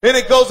And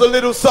it goes a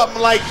little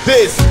something like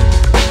this.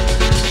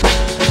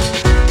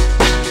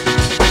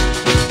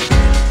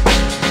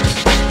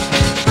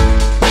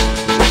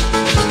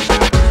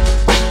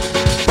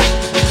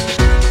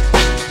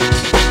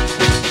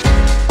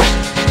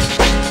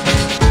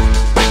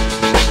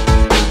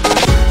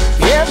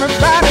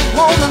 Everybody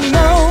wanna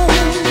know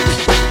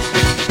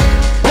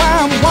why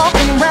I'm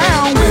walking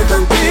around with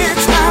a big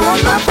smile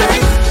on my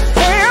face.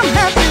 Hey, I'm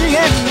happy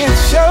and it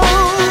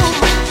shows.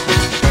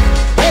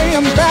 Hey,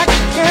 I'm back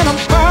and I'm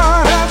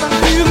part of a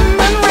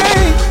human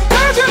race.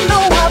 'Cause you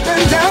know I've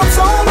been down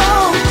so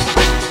long.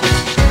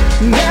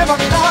 Never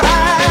thought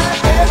I'd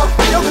ever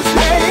feel this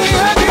way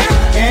again.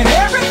 And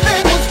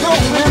everything was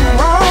going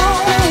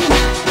wrong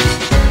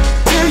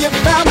till you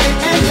found me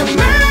and you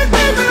made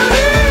me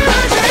believe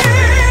again.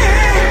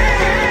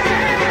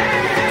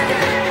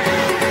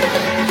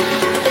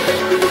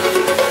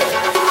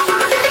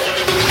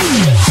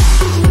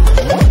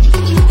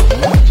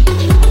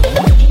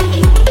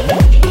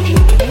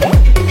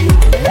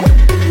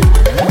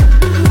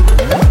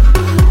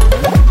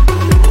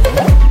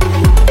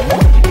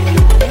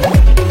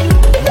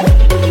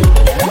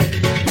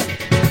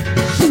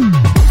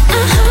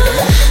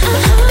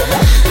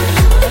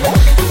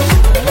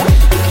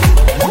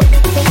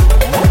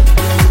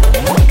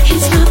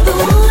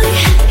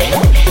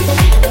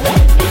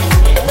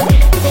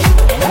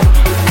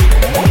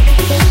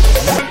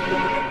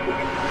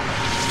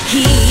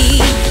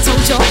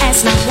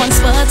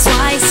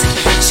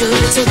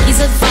 Should've took his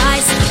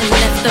advice and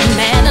left the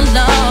man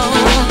alone.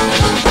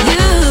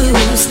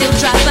 You still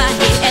drive by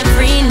here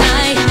every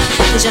night,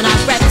 'cause you're not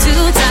wrapped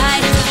too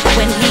tight.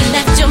 When he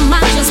left, your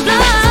mind was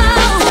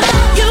blown.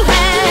 You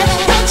had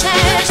no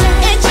chance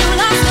and you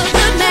lost a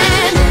good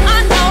man. I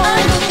know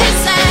it's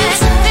sad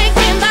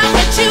thinking about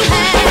what you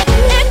had.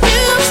 And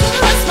you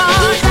were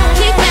smart,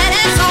 keep that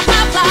ass on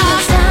my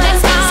block.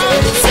 Next time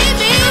you see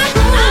me,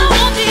 I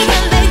won't be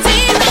a lazy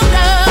little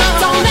girl.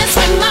 Don't mess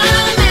with my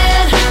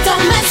man,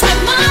 don't mess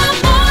with my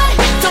boy,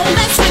 don't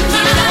mess with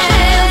my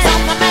hands on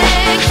my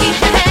man, keep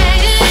your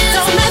hands.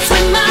 Don't mess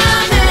with my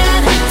man,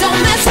 don't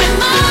mess with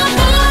my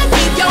boy,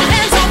 keep your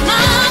hands on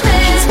my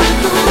man.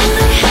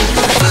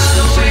 By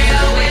the way,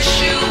 I wish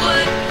you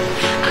would,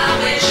 I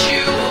wish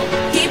you would.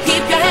 Keep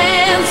your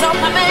hands on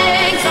my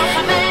man, on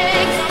my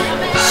man.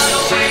 By the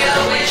way,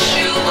 I wish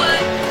you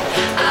would,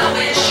 I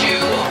wish you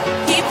would.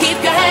 Keep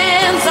your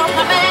hands on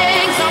my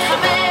man, on my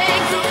man.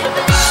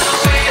 By the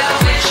way, I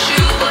wish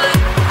you would,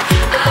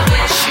 I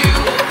wish you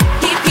would.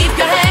 Keep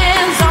your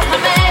hands on my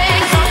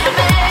man, on my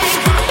man.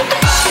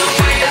 By the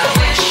way, I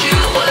wish you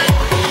would,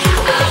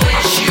 I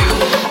wish you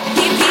would.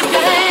 Keep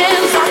your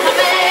hands on my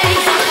man,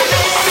 on my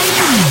man.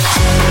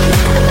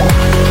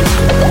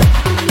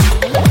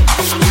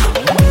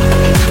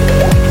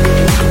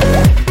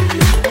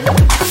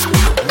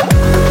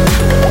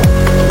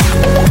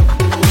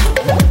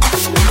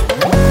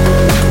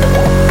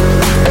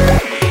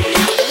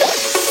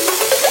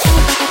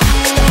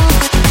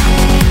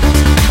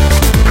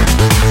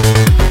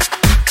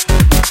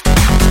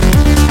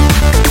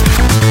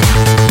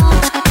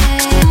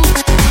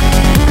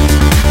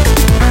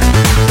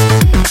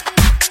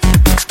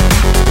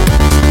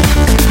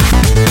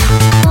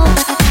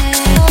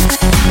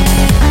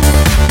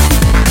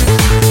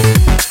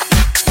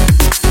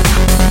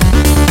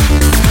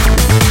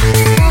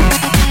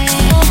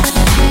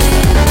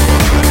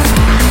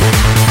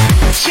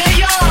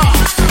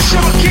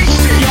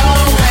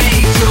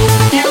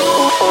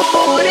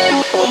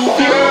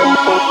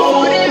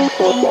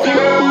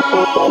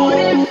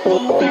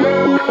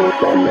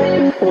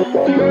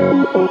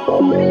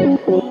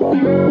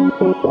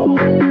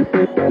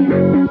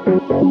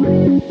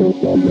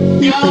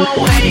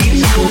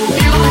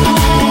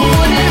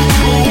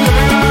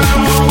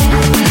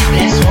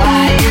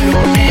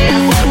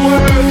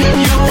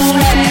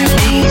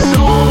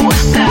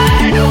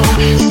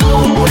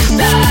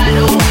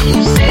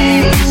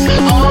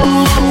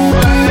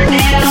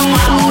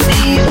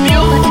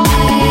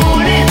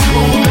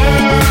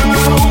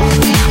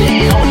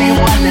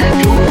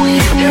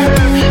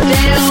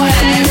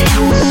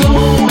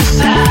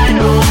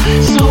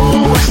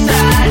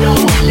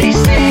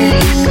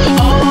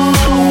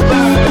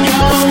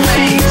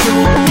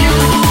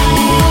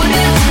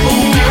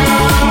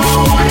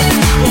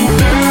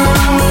 Girl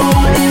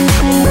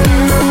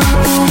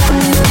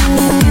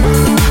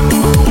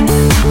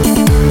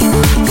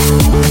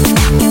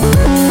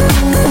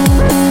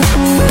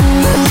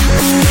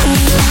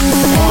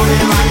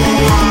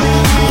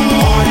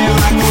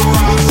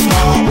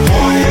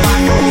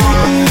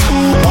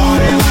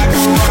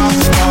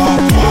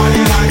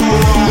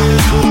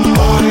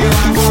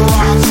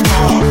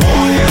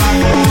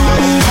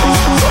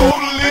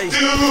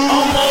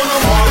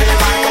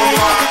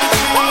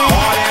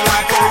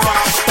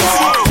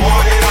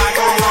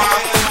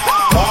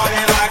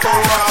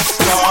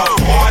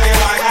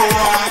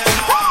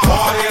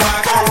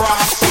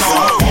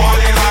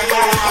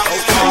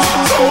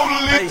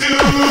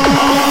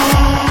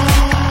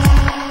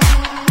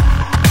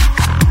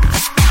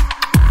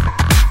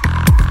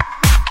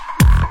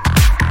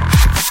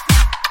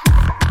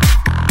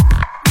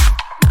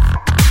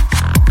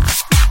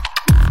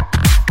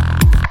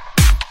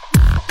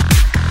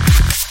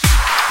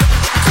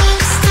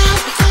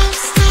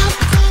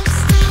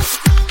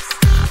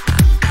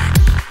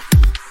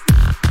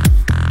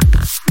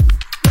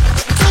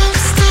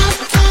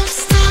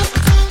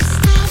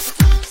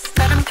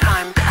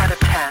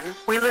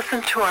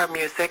our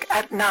music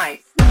at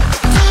night.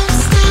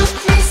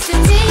 Mr.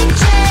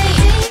 DJ.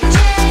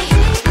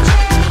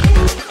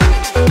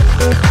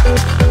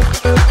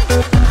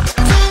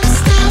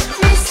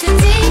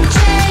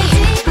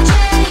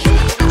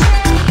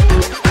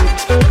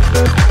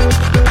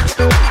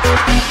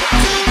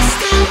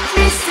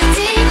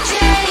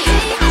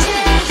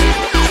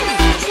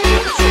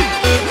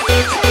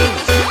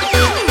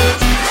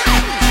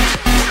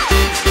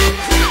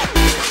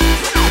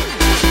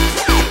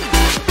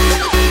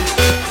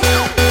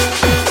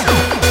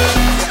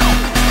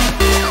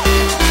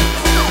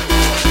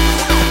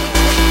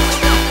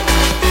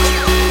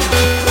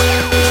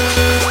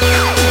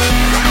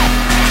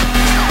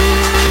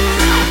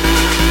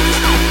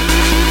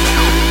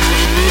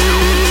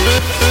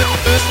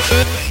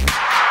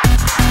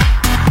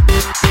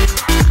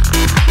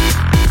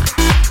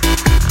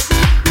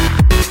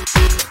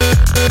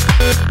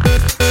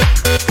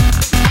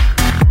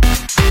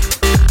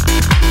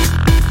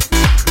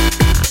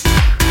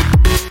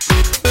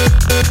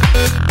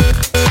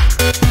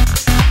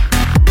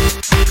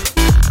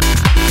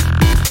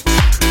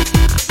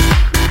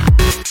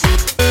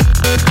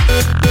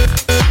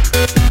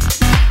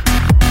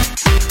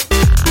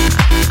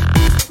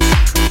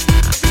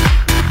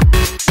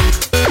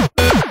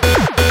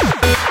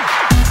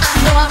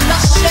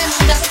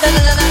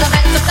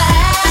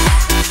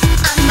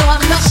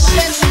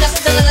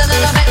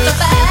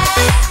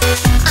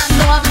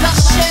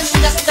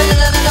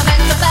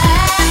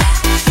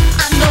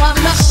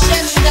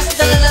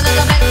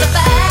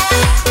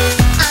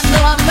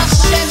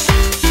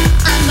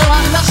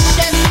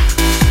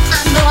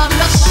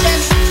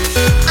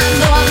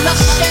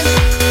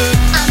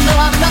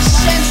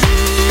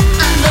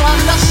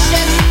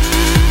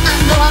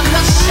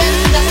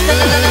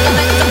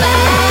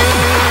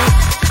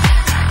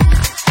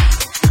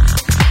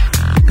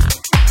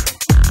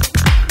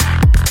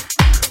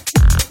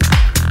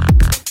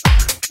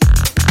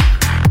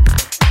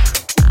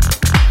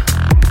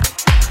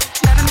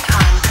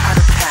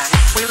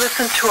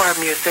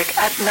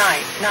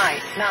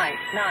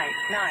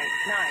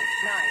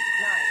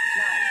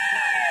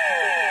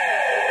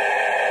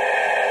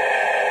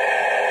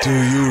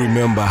 Do you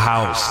remember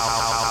house?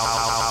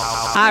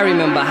 I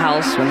remember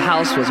house when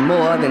house was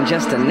more than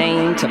just a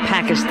name to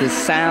package this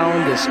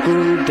sound, this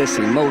groove, this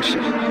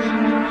emotion.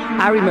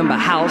 I remember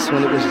house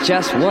when it was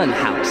just one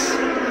house.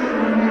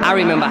 I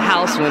remember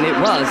house when it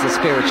was a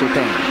spiritual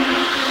thing.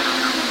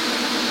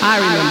 I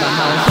remember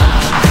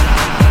house.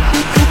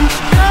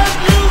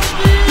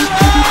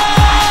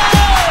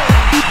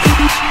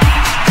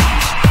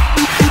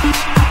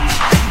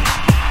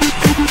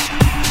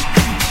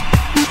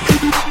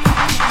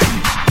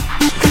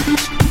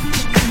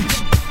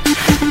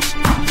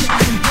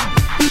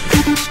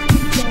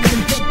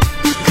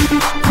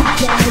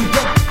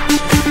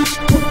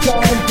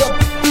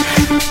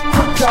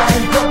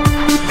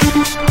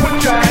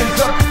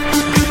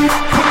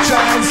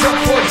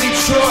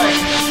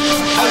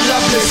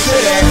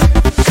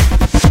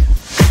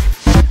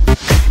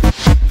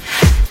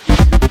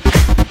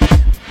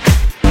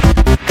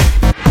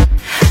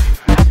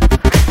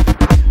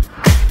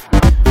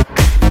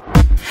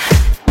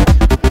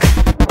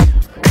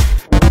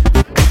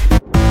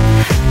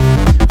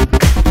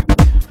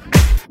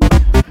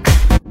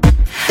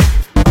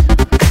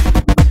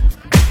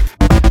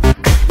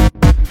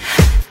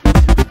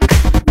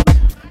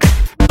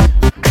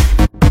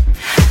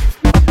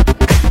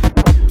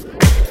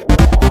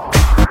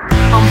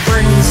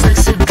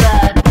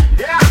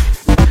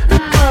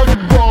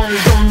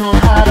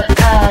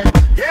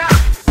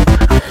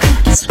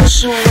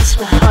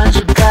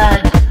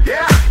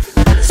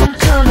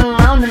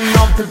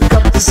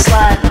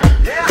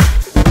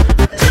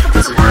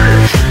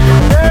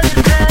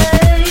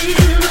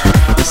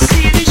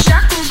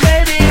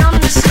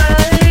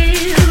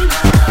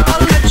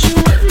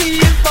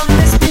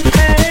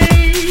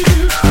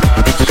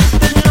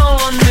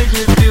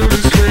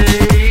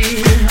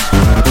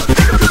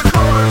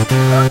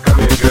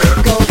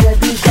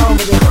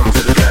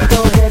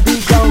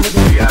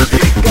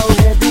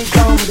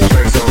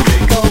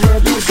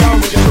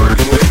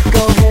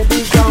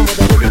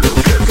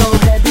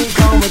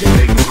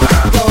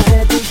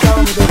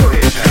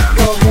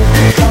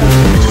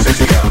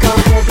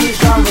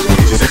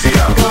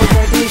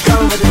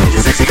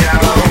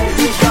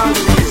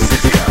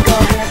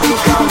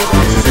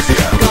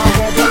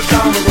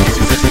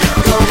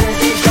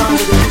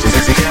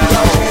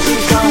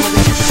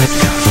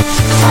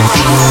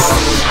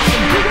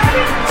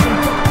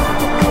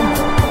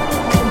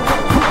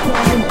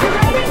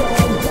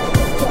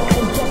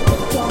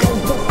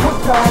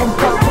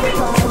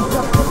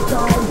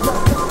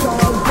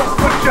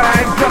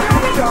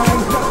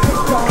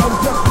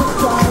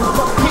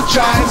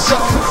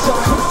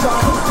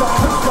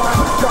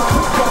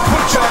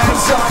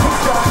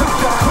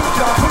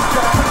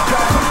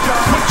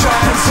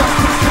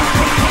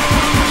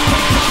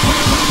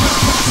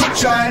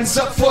 Giants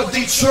up for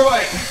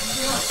Detroit.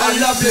 I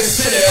love this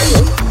city.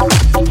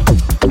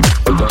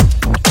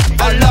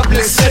 I love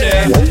this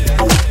city.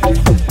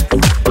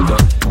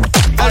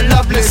 I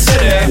love this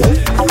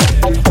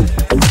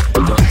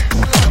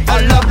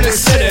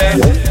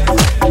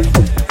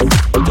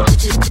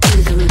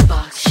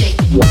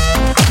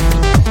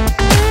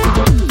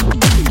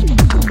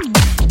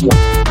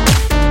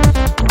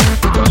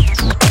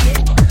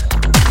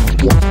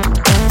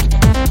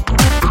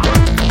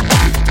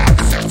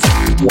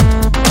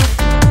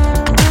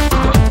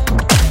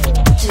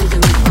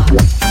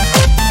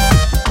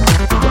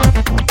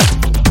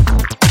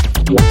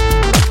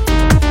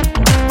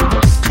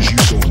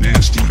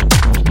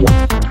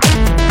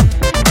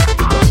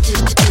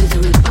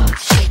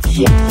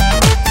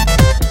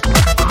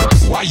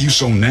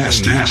so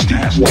nasty.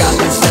 Got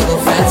this little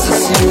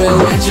fantasy where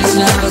we just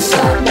never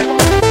stop.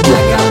 I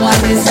got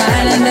one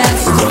design and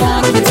that's to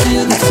walk it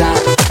to the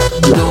top.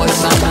 Though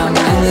what's on my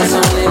mind, there's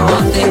only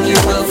one thing you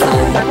will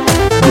find.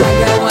 I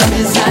got one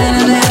design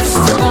and that's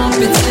to bump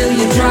it till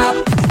you drop.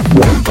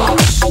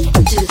 Bounce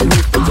to the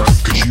rhythm.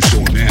 Cause you so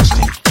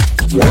nasty.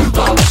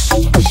 Bounce,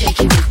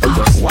 shake it.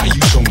 Why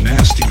you so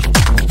nasty?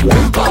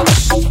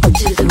 Bounce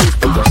to the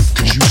rhythm.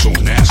 Cause you so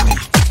nasty.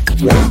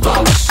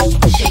 Bounce,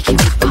 shake it.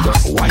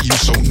 Why you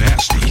so nasty?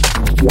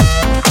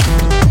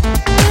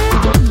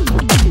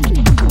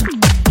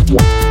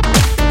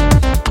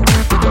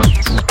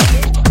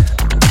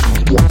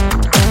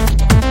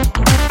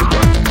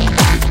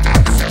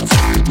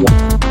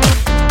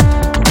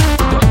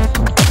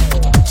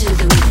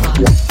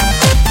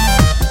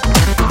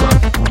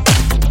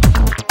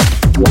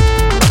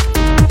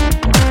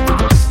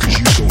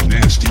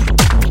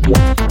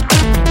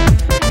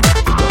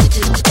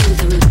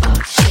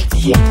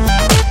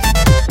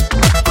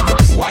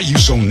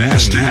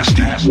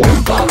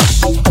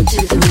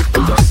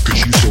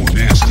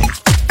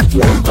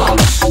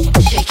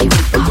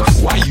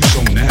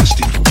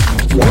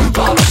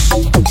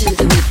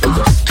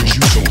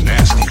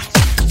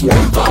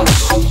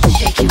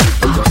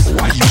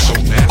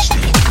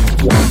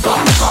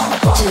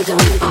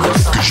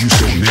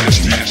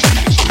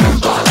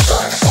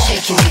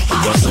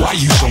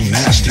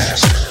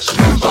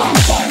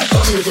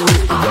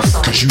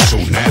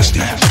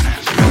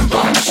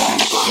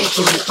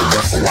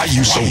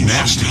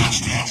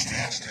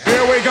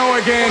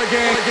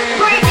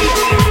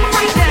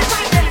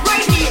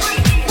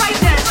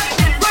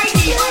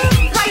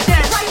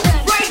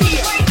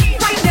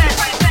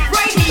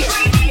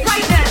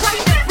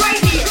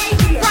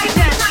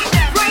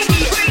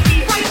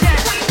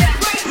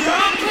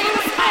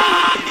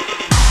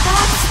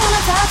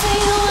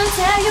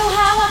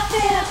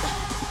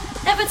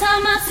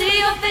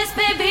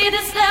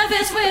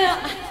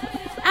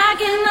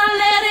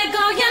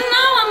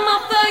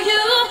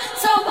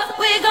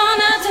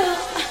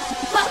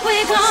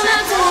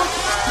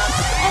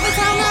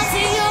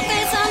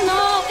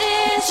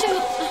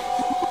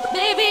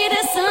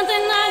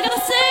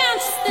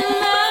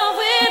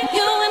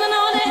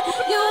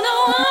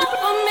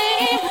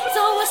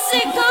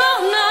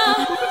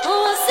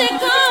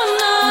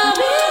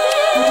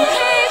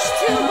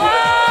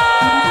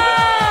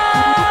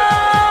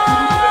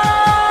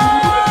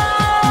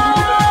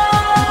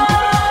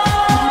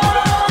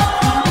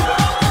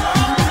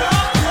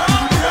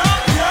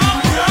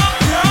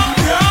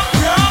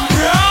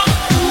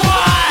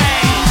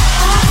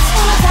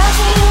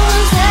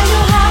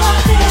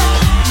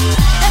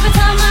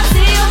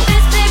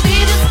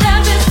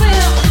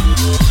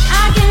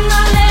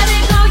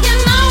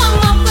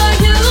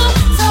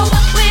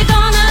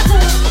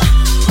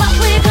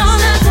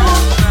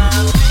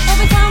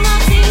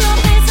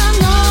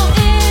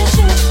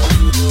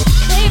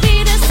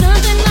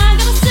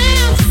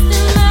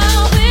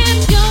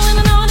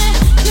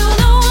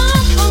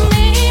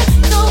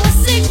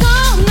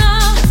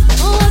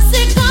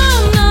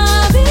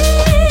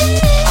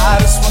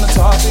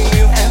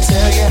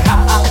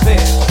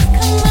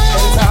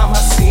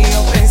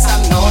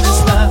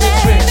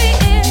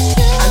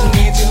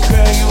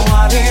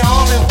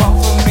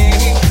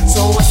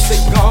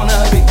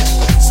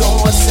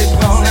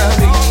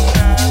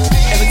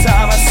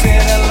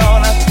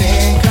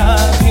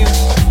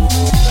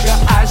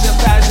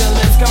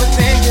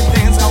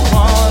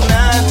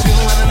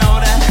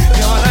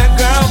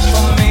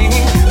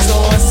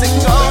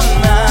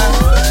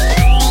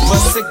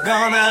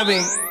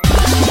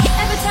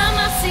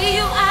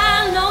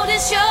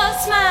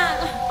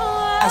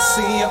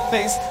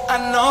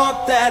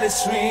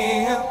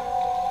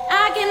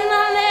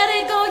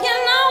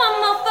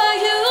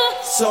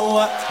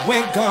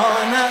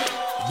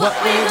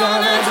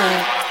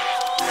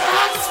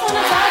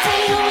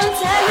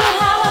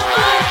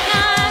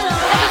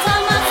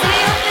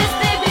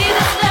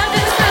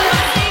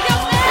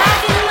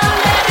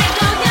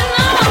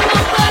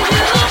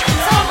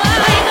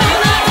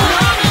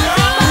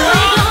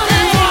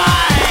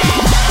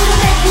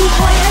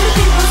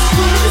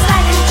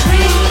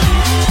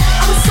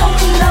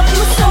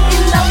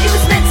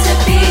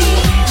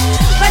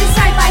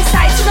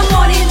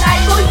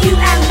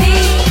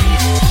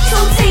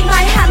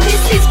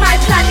 It's my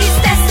plan, it's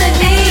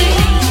destiny.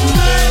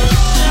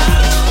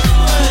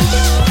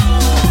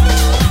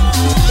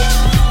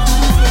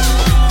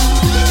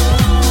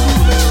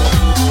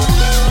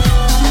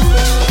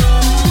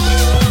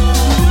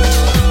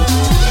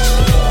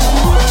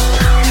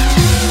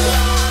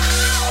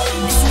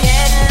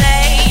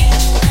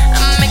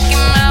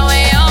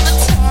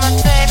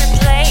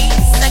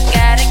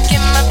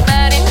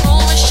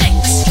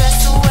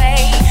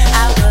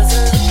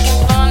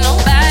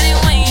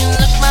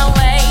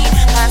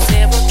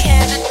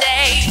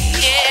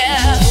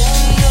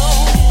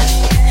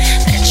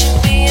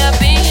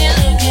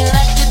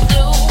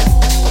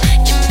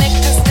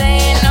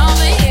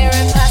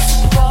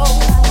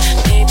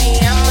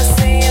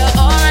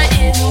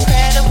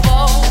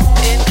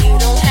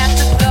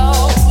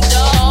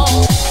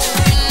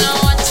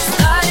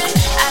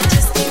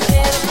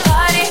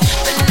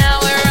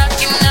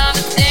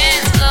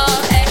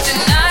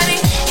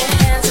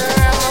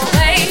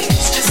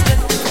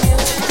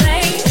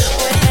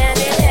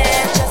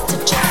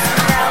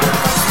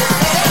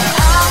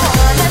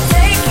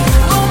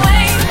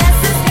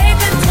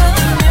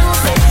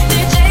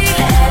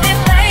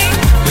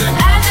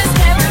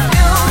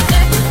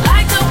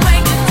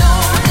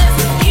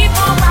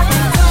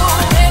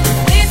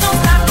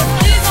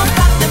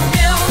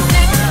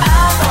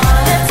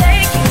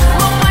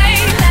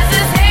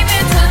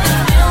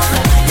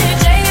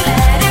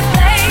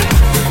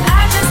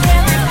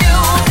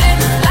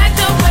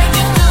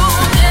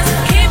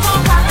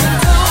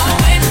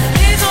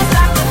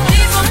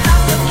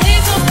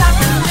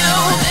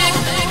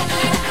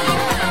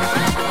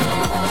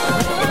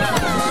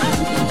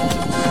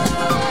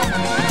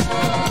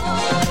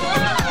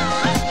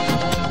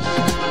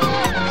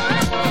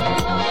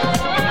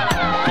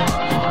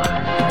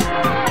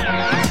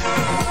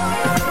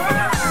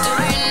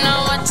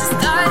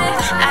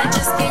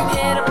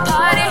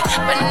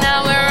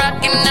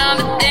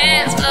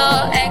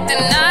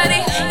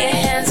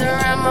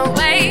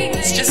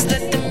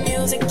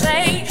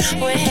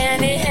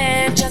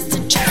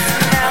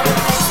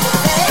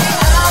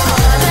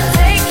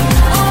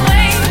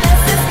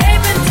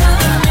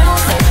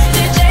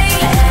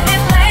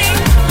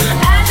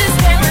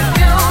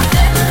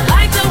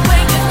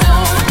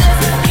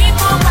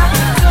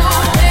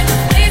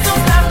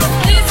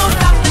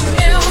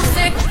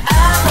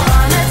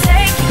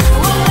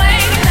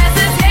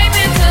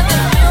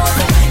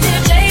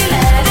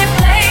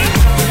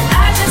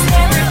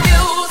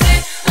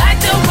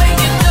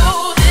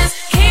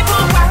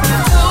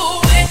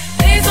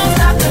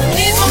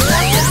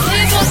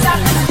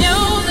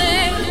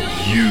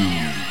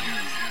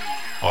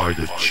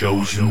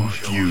 chosen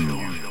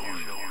few.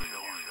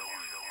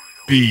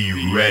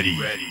 Be ready.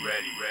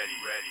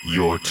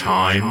 Your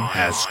time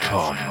has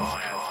come.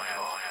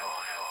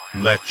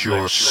 Let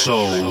your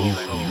soul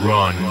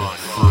run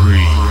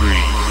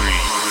free.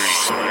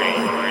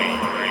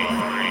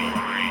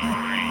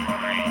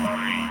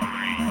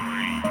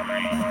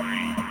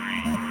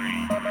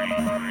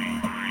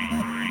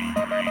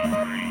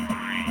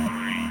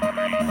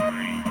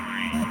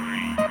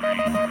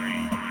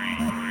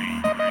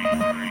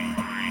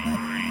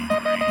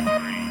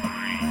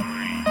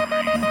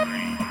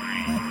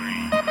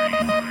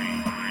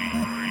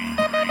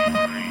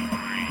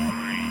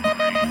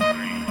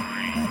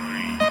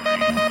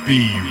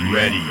 Be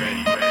ready.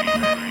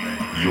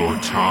 Your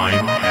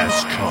time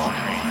has come.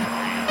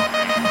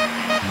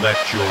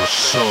 Let your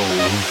soul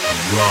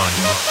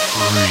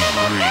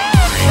run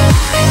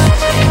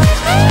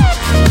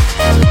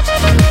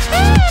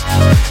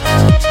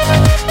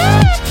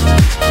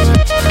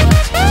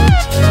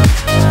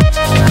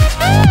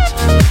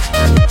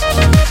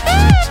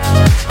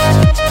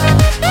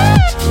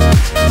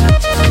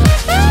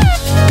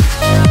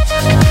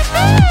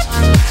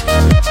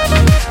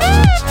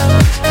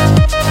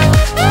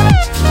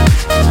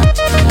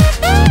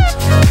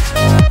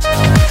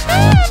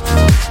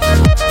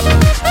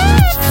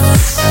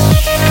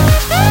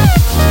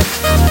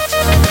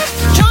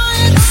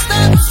Giant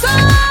steps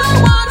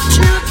I want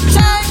to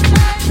take,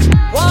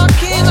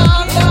 walking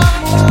on the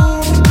moon.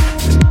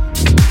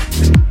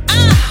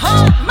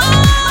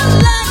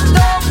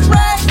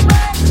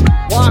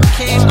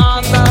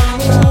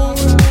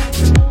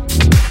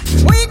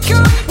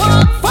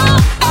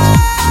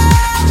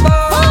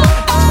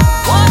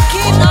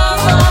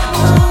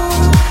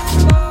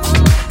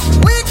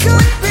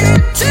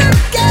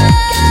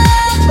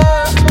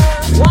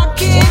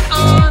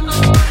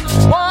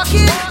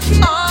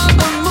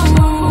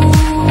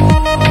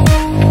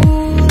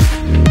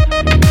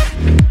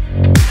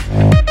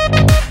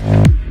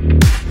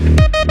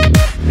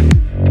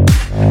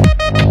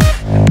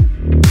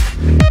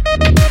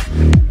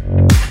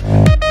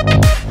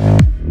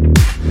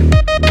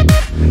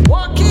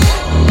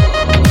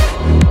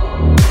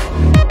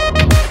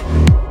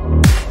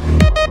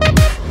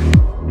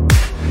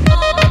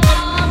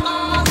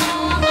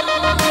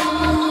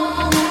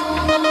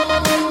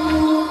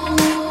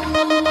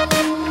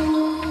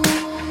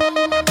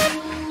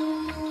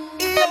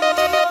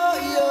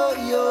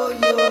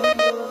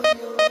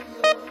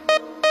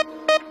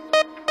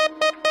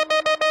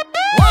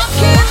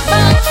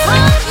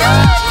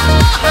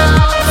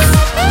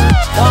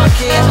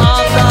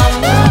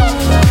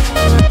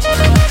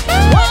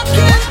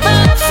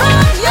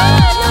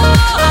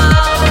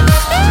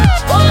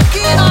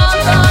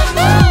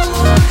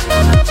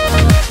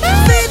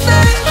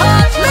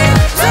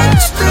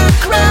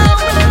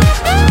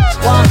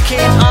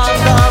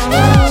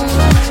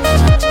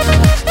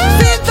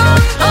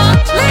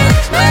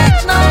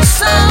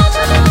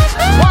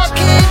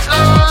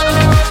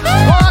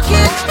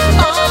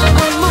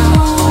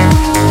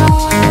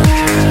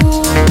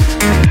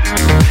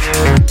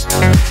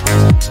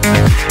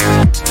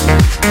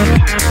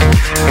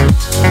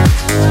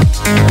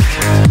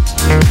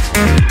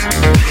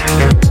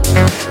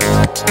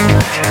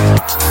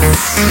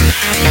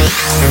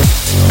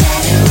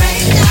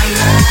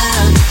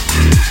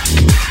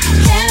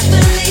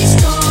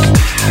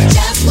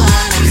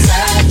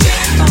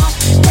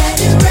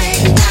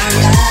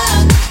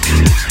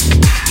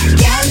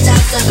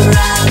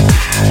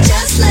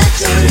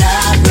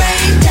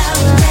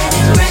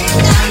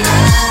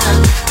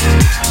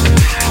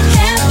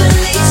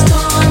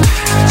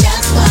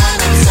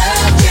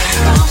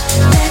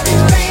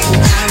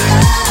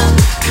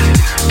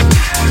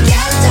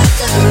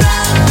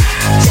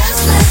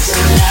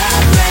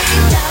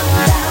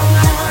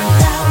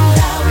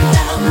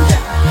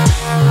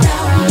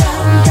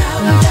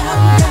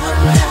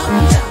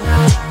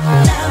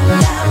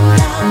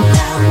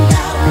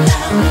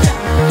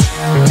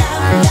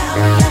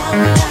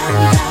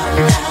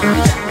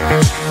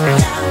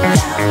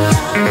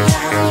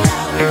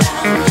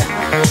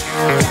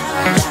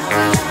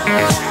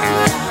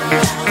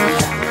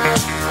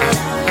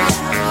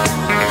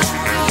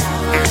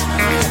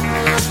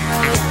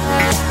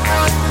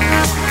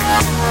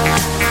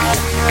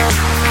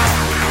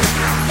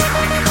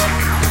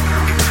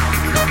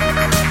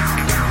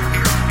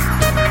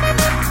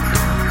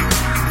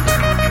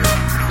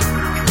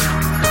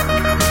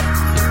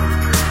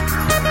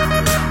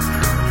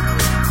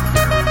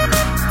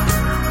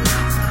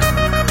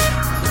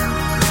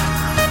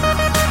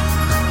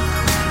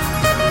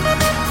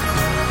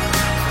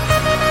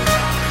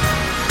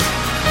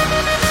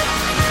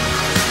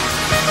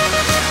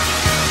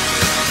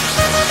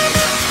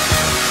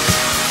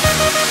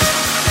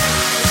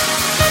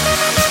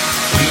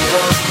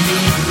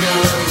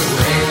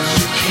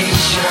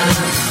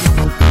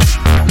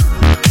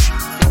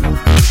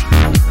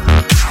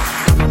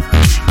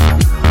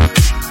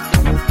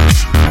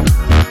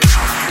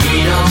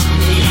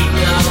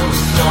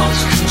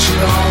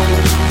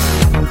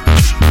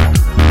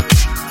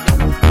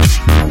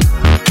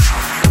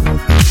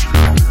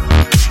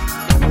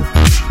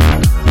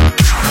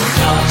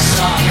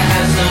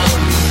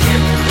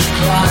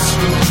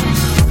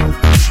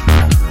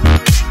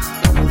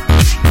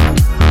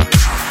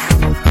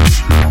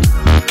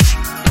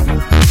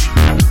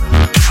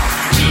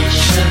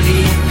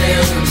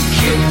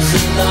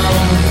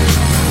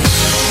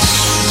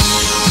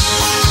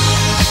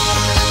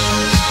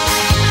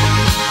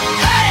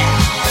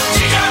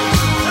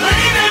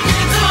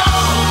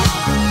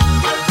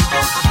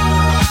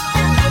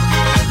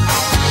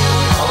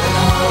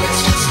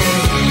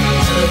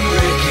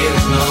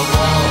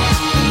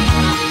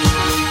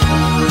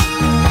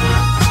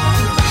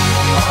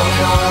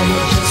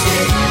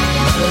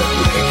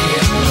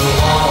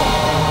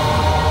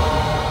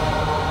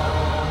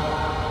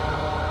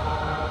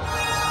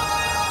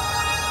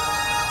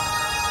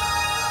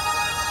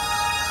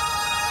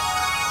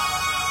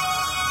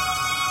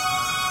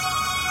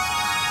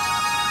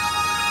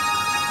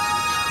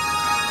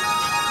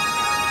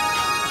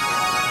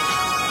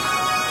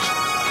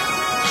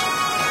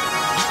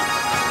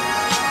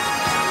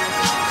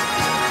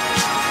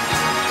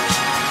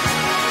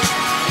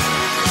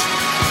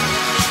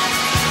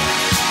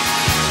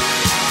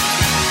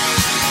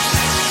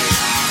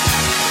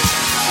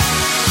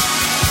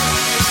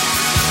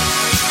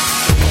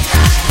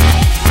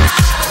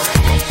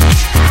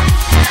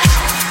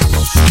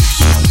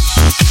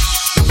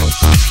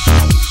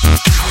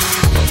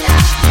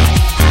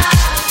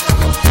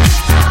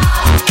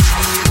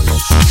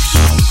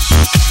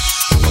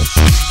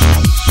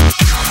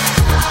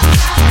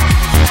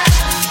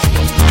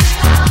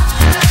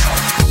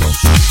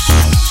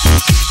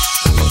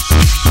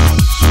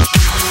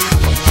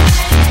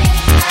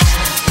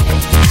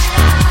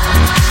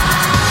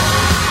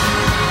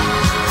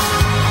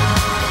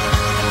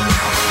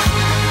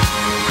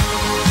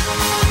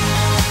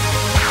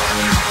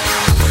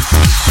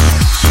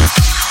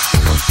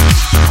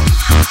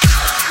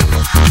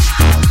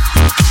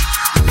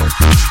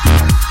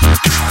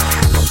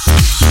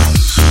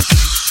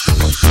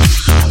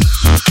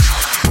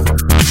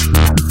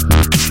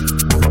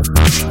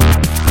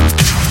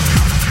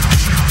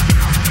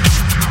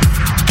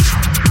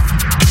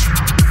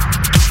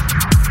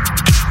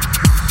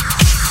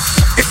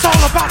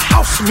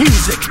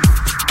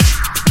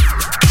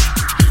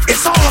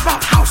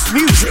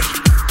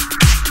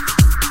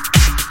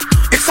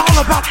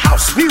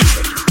 house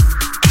music.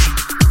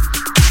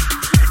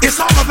 It's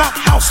all about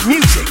house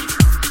music.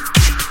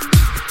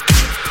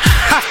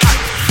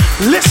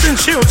 Listen,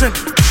 children,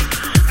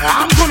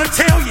 I'm gonna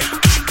tell you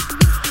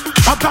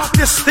about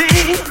this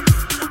thing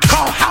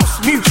called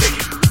house music.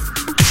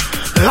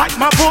 Like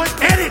my boy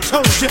Eddie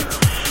told you,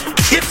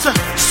 it's a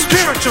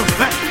spiritual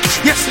thing.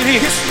 Yes, it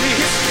is. Yes, it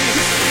is.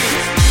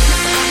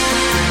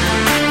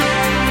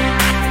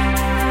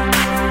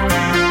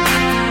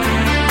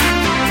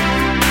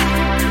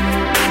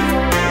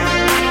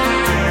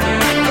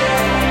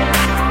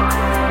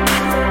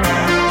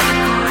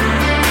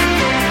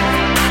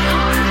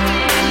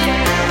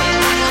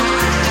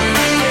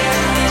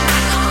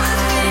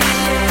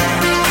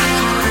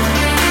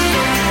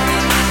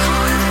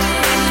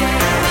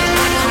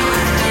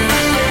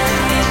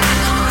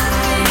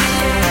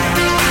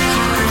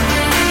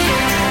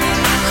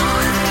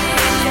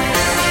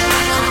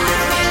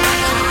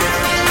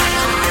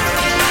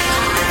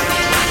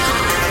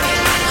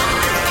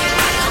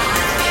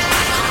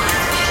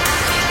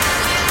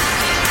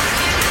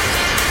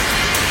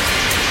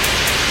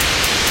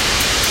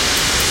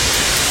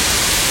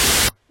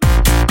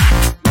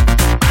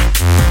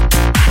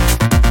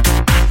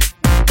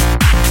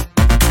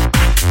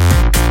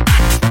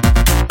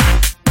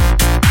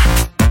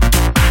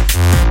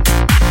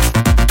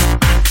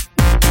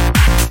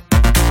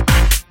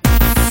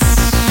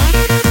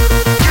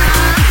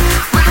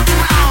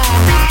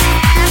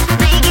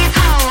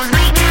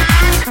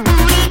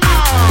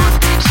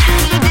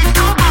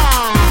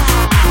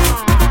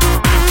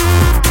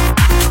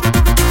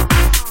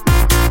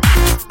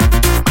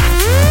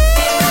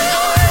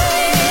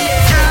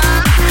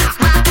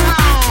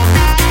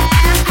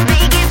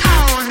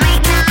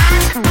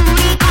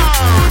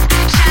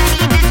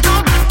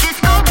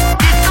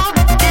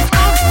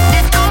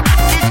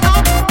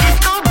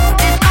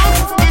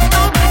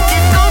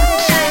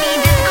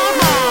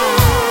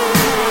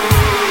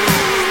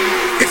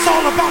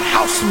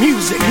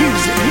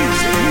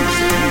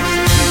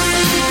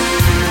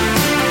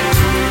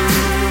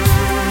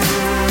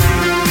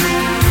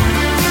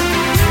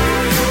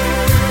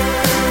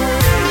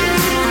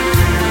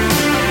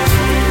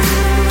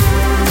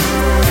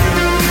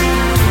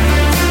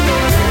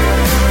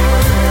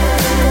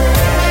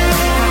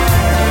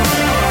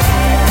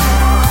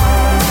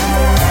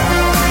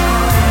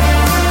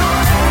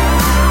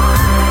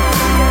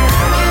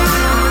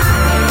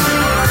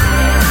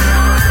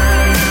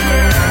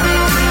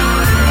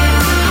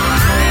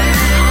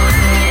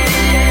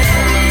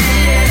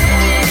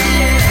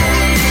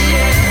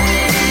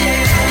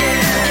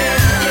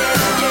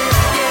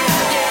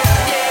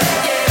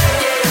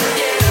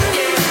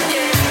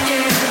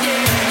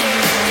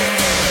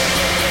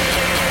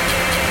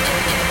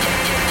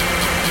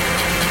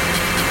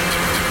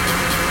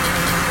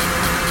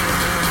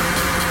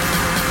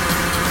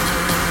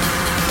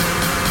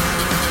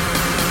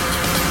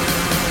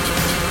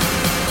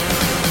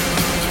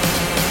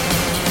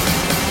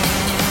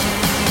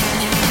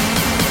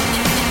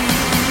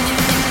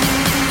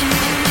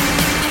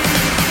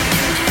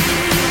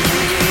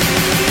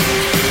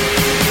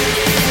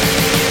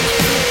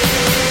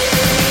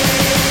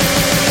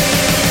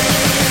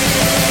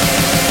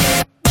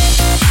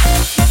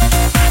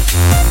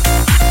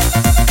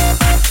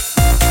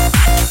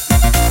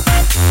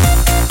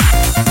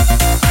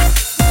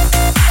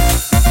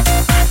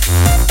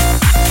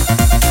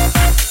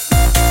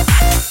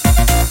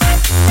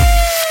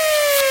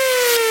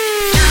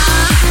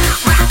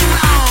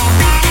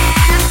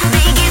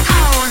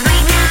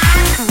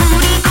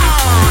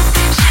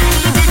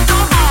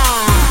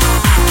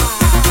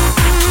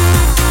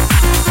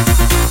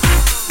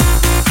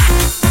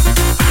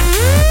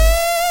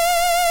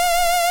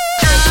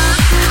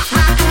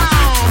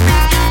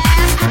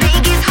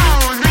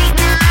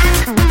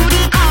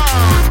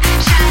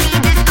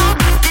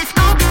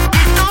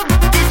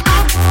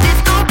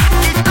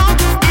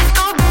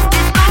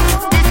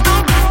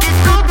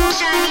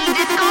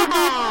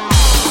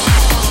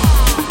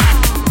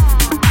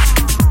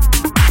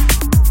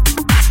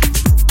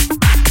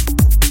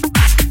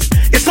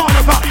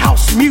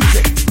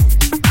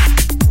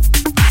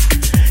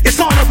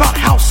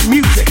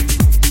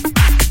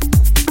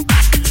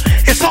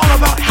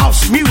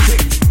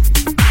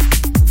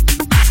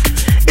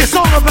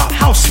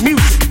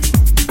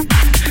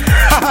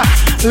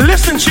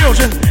 Listen,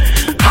 children,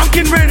 I'm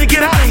getting ready to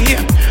get out of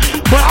here,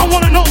 but I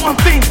want to know one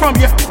thing from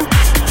you.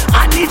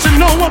 I need to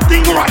know one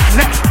thing right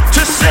now.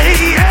 To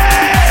say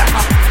yeah.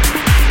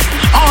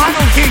 Oh, I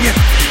don't hear you.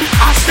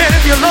 I said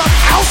if you love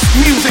house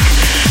music,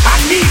 I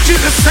need you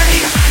to say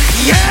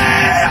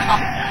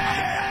yeah.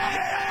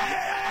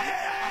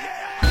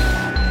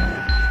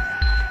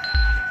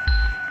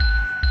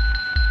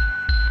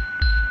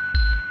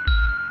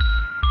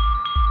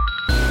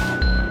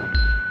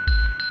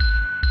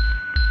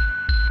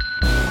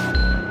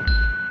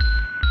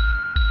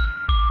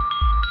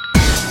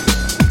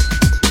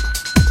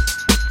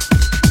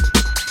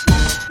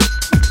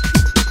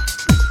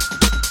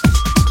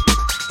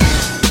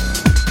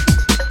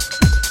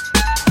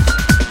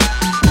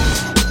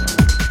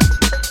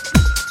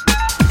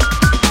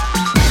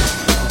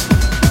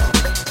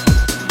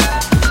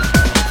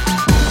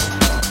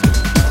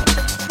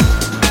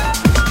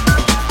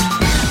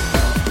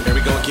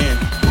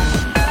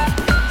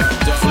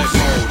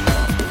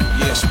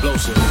 blow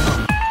shit.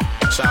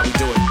 That's how we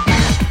do it.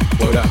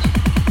 Word up.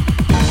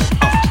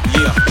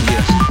 Yeah,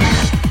 yeah.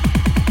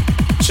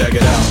 Check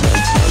it out.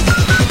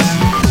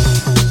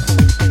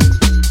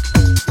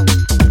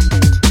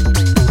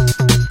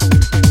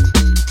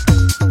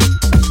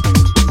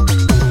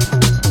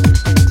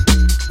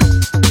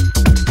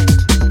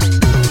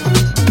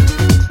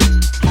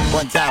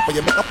 One time for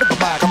you, make up the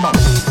bar, come on.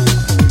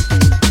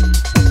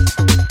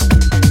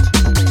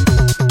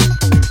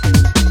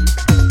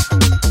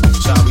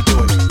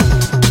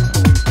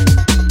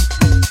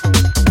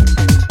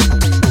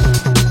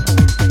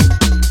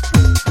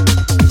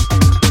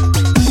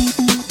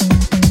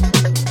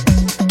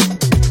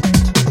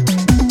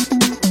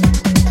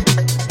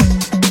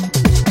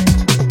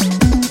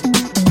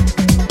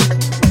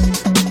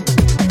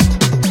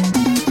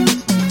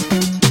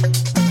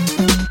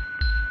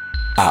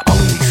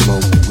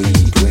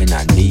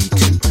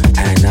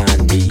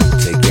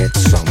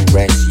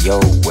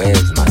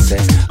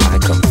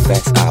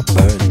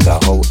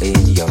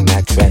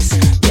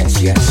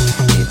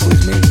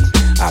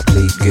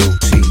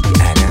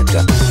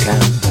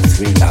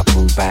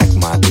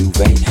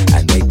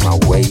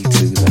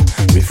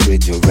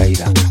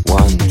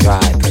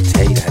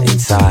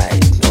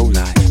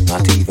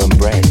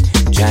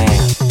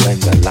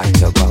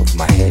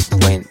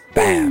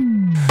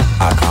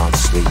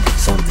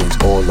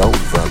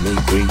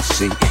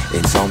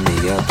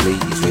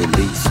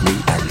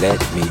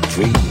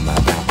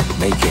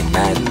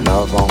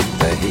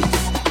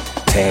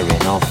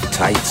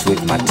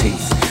 With my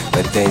teeth,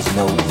 but there's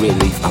no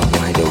relief. I'm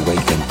wide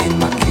awake and in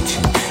my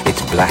kitchen.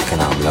 It's black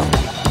and I'm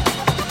lonely.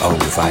 Oh,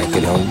 if I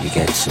could only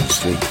get some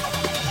sleep.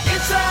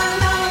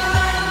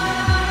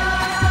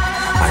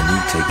 I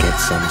need to get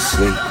some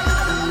sleep.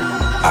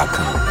 I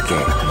can't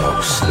get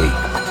no sleep.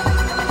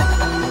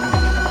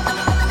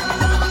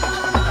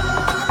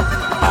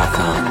 I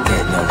can't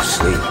get no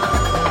sleep.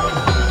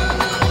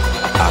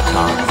 I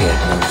can't get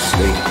no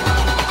sleep.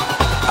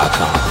 I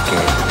can't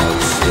get no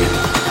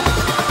sleep.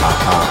 I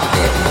can't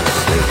get no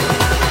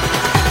sleep.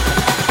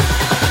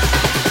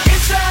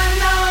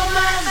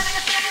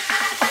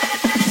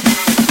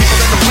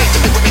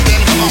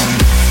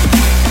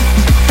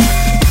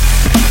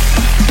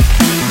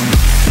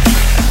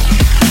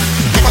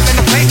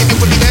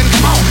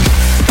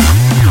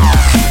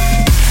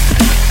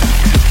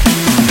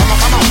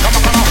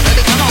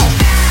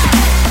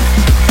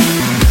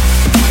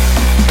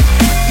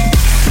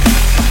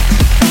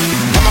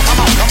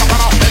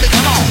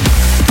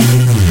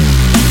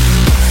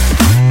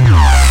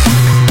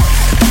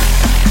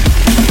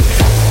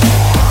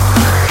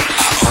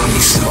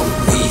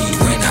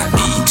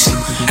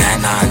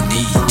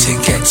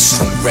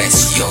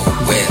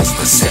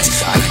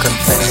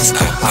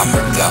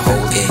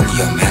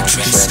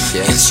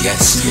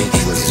 Yes, it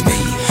was me.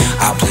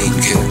 I played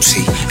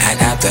guilty,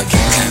 and after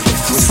count of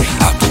three,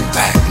 I pulled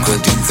back my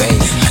duvet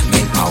and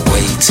made my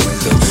way to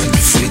the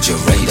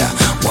refrigerator.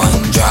 One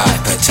dry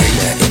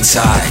potato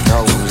inside,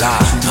 no lie,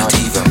 not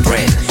even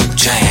bread.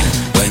 Jam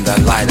when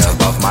the light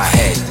above my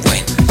head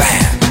went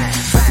bam.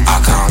 I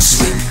can't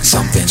sleep,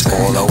 something's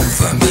all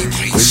over me.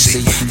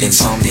 Greasy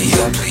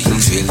insomnia,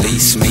 please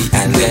release me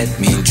and let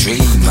me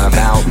dream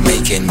about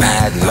making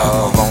mad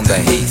love on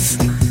the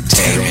heath.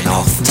 Tearing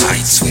off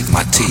tights with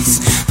my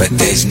teeth, but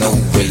there's no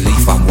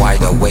relief. I'm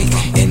wide awake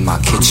in my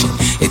kitchen.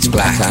 It's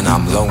black and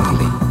I'm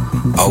lonely.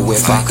 Oh,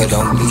 if I could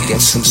only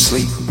get some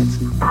sleep.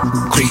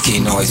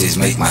 Creaky noises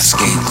make my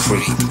skin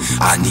creep.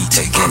 I need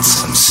to get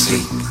some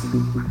sleep.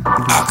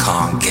 I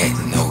can't get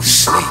no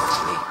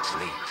sleep.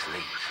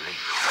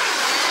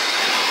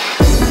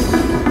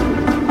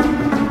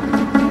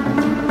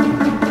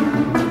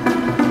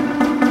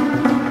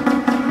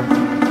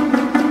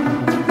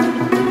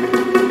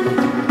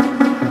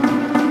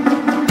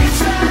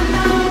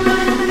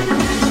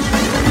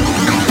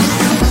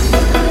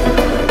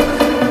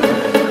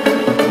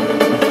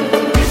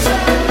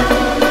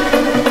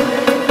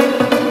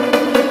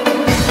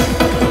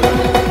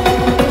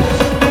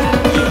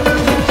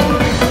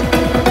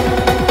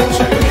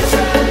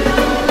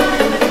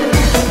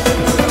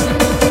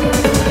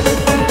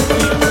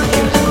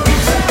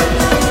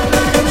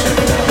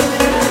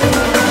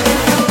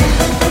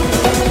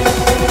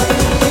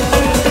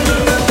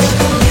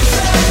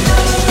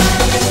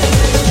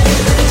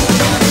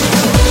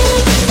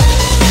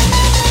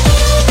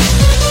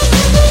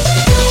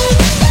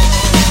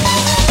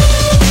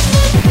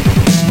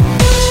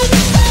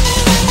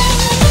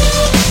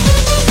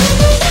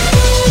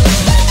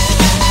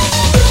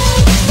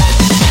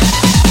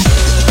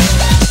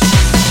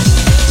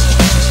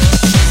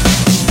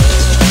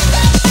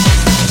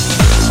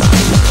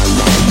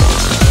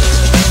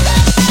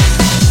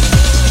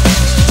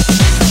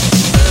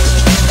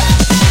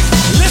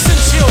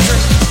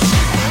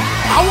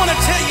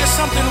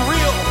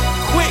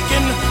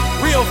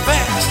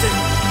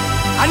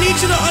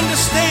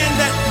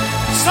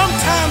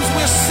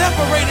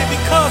 separated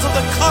because of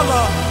the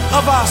color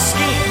of our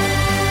skin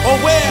or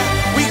where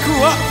we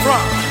grew up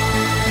from.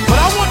 But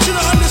I want you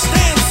to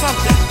understand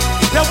something,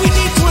 that we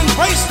need to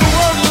embrace the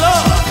word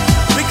love,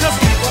 because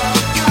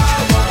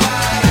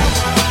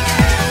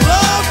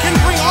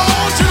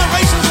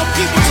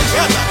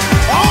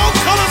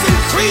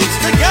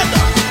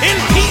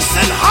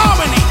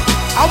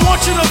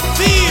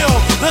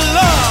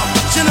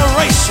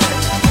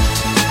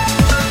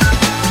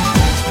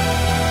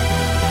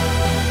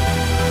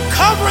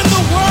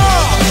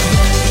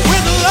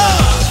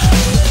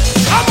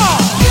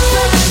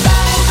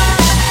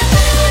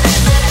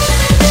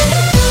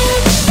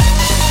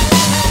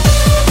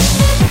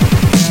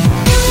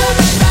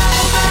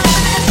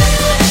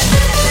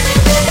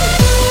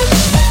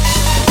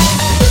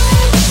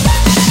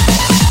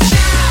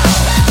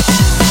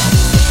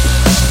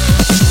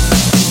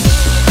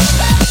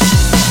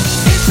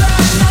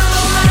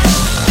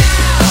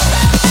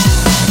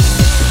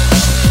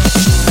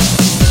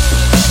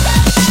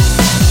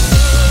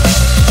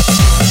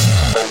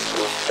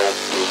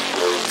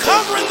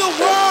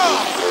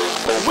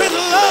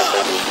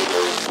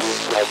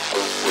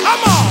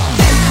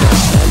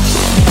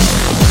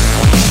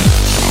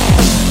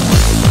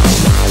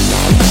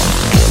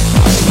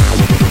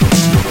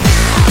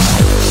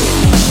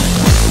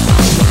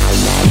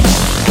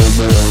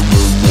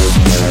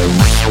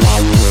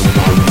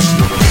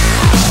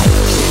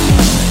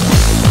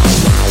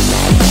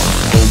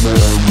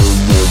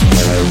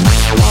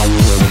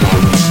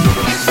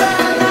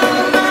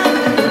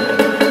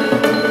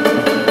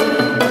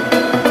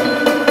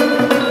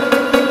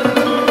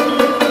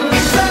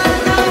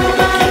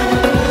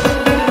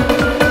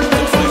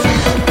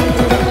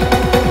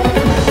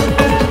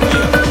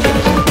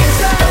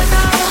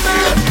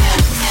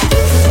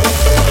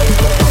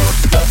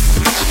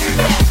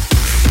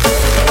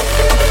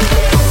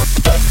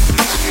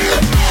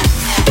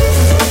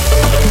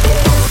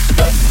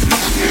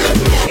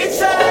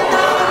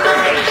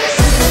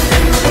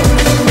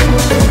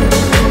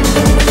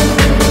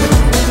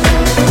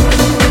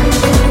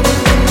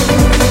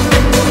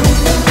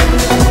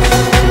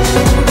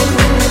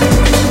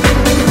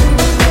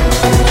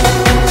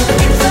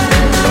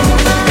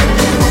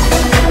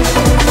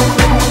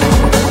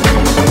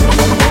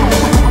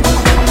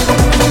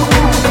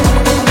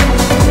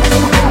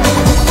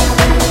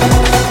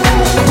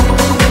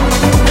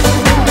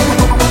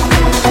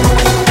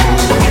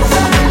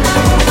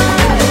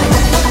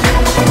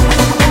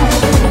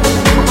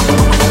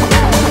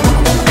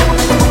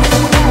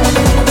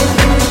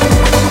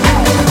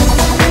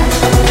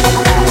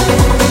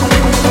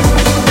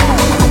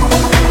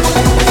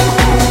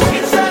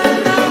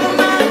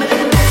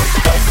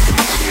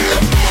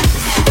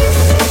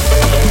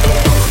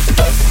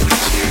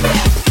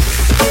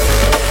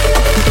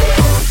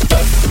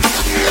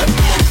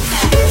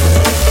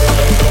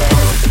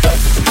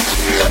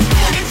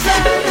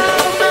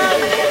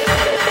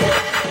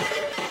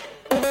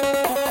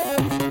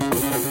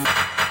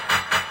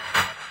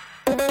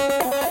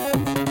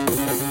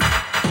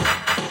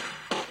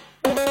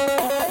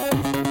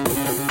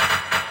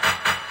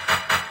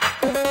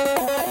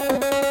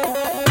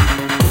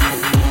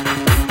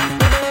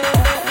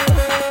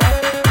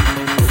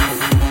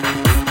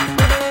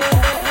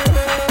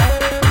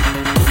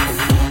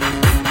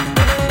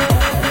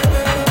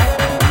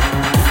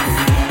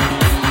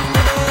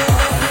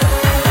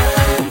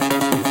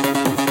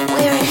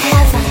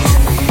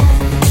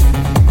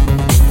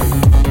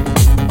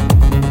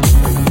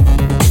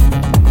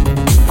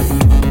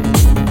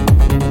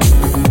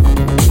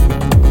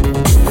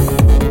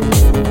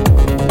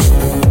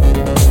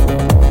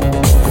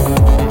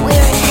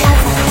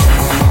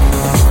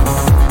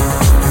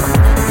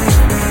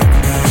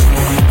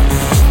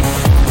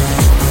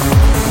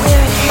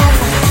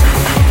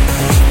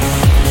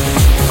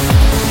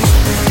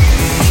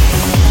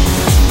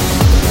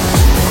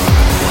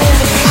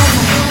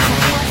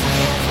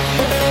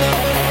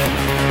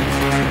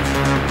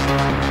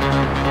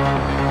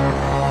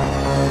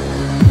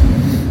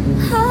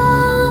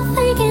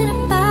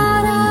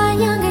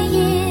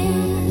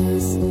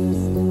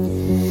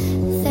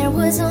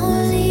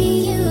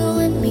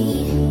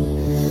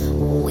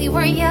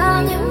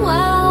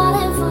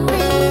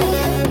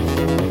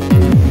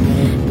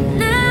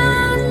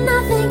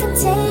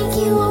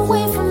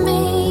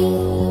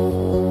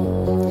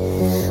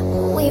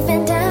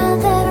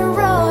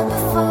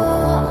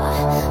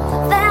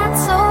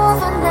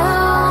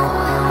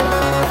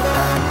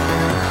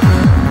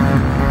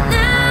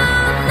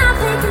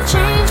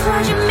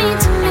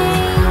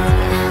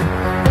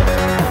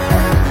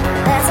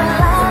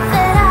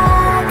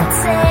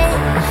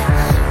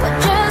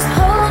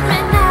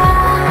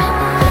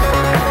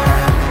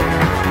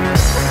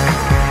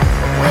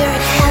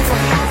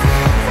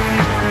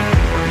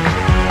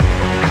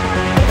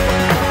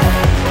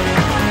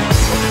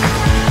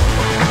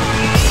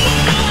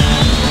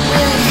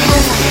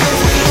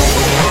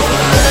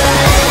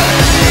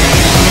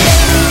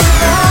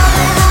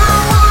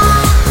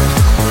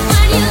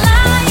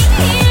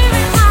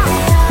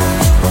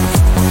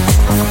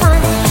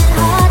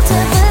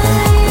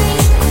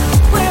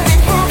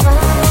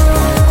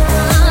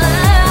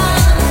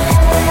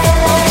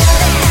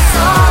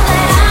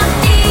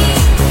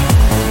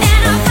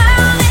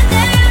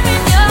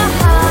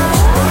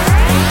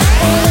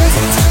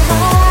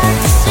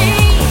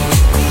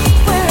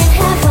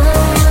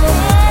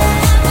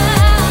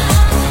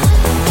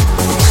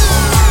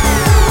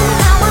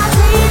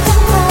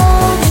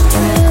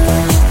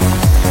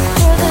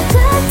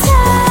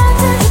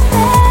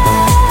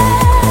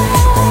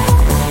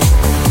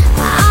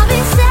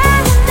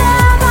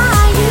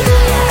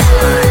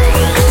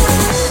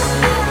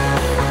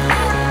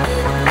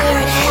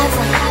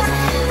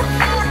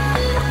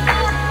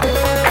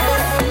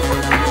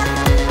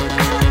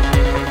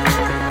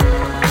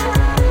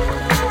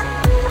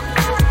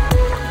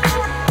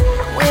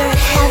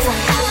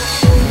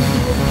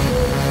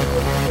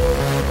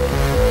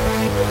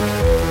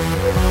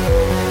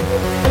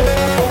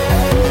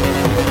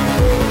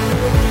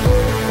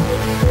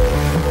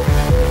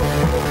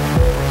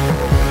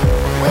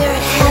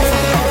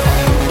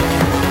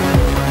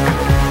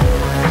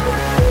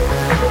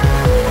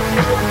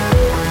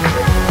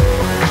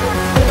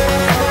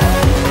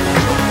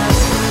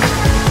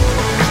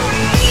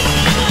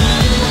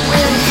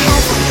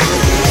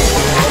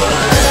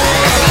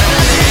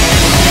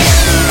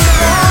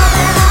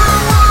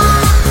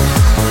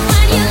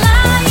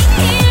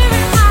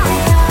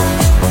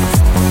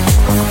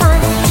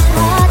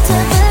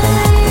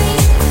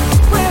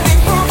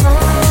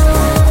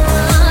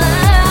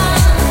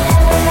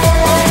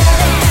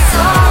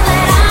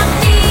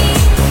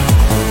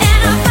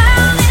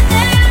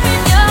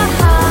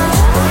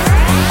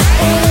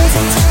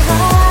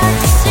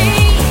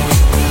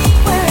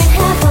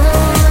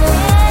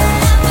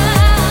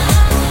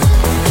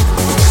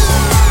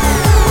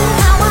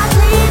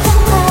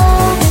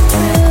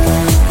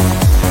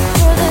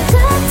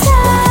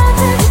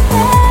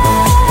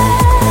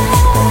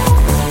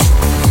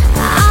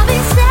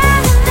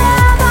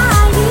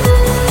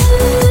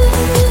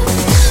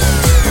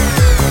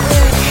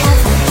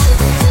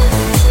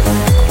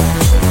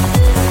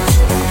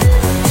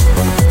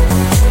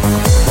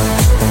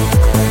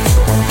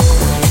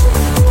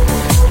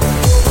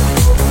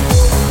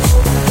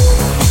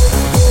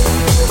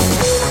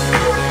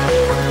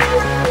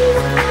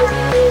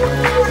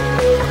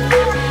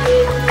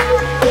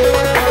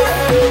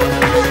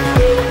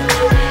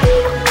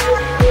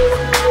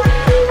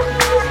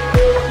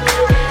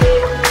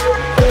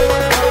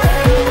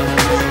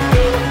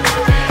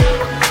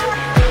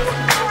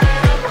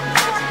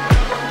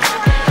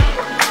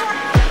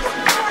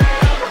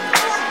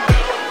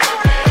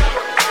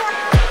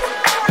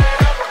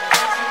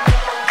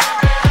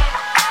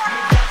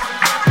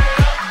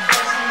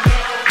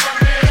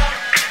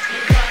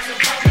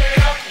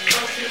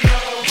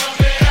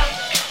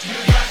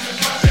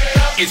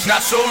It's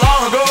not so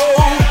long ago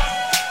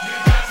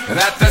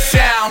that the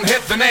sound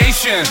hit the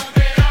nation.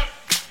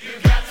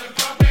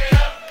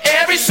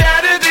 Every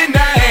Saturday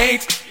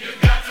night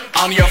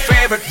on your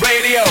favorite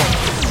radio.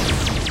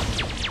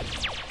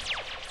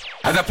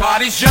 The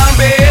party's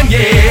jumping,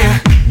 yeah,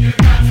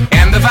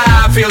 and the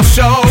vibe feels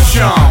so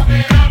strong.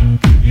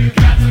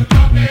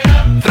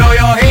 Throw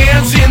your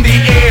hands in the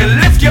air,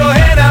 lift your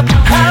head up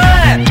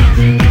high.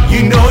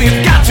 You know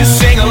you've got to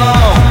sing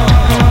along.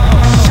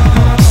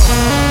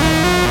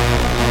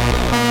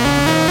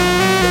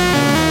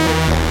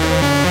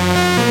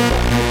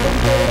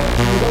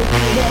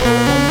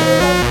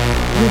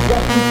 You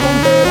got to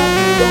pump it up,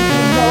 don't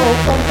you know?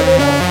 Pump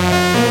it up.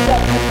 You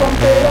got to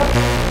pump it up.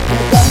 You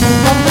got to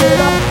pump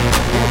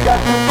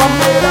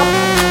it up.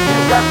 You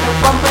got to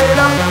pump it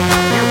up.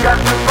 You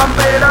got to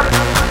pump it up. You got to pump it up.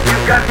 You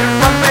got to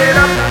pump it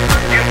up.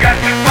 You got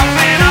to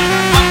pump it up.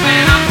 Pump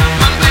it up.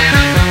 Pump it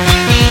up.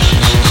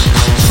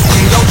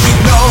 Don't you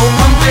know?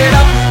 Pump it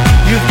up.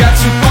 You got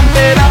to pump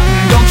it up.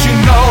 Don't you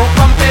know?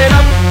 Pump it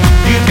up.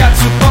 You got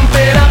to pump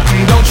it up.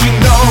 Don't you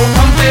know?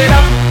 Pump it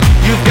up.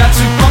 You got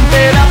to pump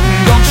it up.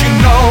 Don't you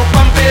know?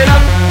 Pump it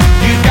up.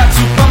 You got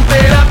to pump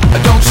it up.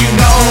 Don't you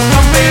know?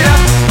 Pump it up.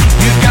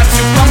 You got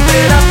to pump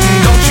it up.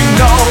 Don't you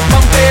know?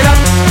 Pump it up.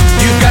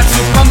 You got to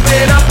pump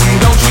it up.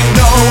 Don't you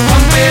know?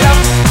 Pump it up.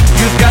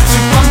 You got to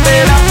pump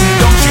it up.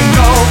 Don't you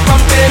know?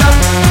 Pump it up.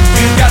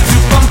 You got to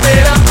pump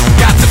it up.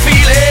 Got to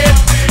feel it.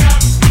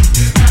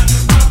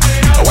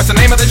 What's the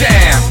name of the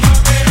jam?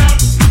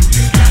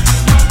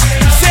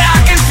 Say I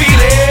can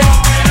feel it.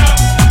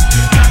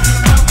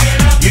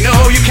 You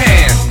know you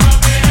can.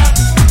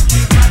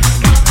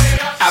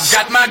 I've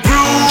got my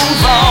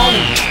groove on,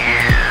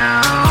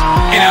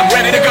 and I'm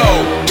ready to go.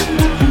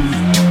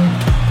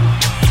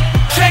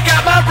 Check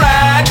out my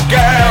ride,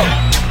 girl,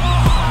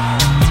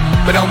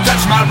 but don't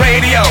touch my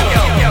radio.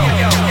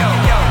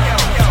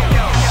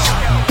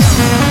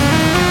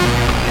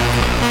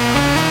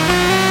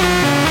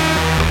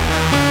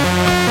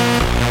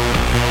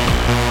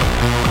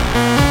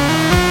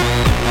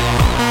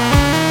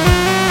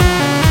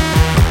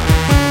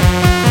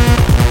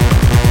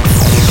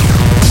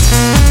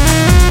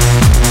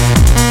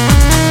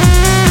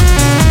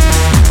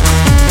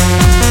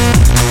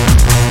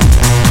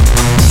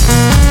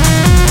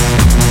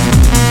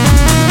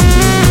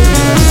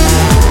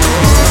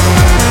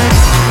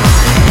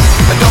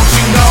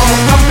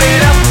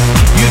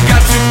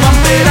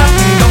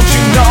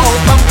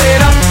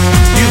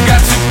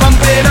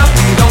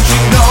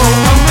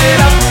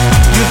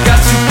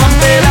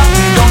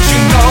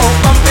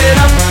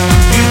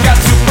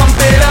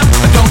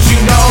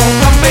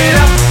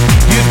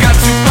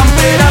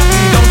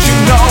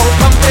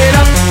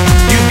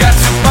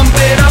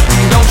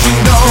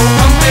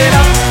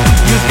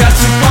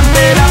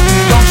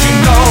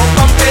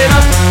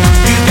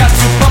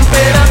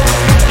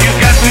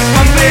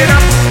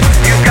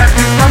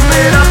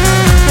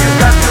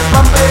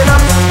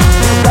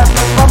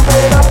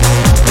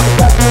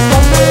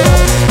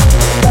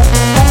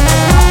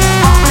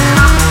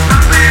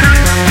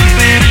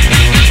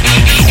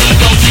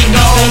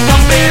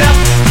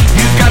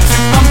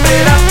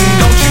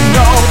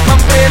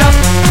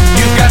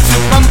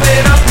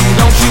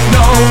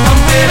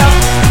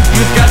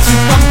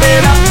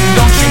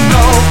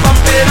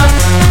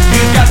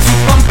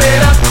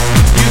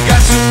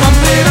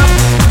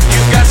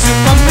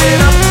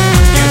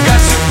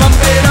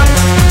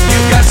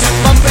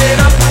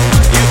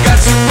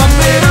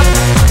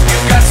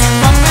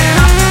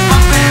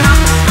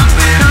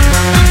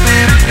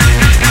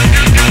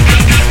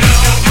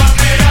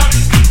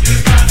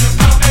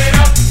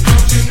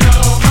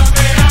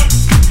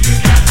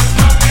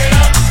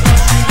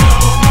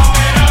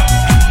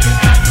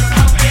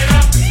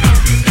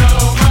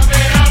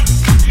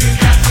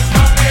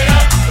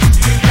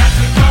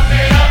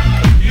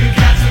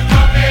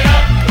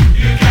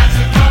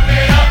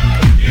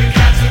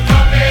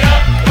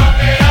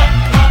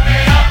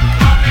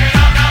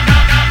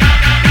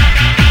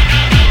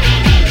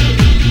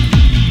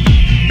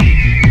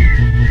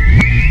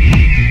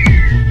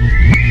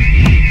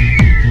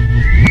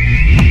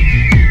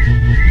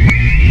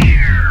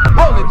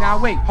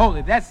 Hold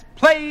it, that's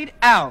played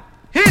out.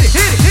 Hit it,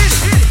 hit it, hit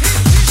it, hit it,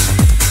 hit it.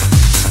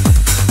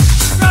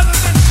 Brothers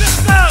and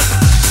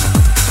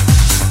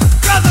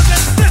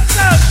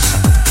sisters,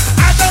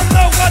 I don't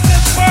know what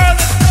this world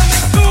is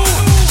coming to.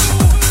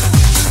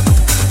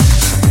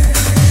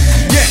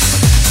 Yes,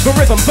 the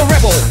rhythm, the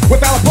rebel,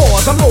 without a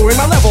pause, I'm lowering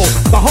my level.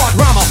 The hard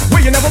drama,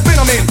 where you never been,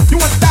 I'm in.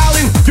 You want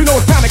styling? You know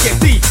it's time to get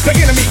deep. The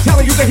enemy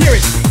telling you to hear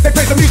it. They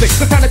play the music,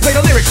 the time they play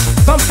the lyrics.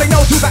 Some say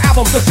no to the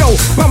album, the show,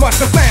 but much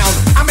the sound.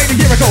 I made a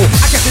year ago,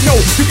 I guess you know.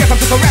 You guess I'm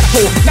just a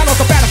radical, not on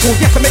sabbatical,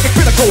 yes to make it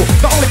critical.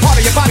 The only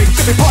part of your body you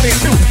should be partying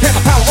to. Have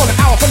the power on an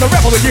hour from the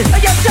rebel of you.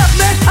 Hey, yo, Chuck,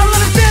 man, I don't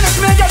understand this,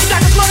 man. Yo, you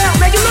got to slow down,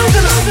 man. You're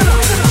losing it.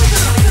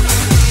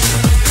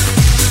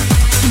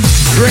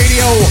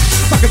 Radio,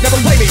 suckers never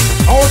play me.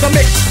 All the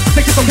mix,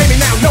 think it's okay me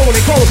now, knowing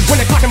it goes.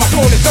 When they're talking my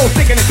phone, it's no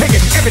thinking and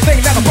taking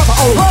everything that a brother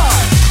owns.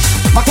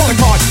 My calling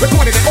card,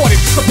 recorded and ordered,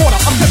 supporter,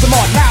 I'm just a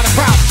mod, loud and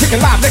proud.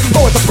 making live, making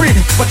boys a free.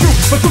 But true,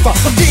 but super,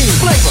 some team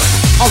flavor.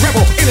 A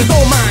rebel in his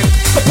own mind.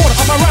 Supporter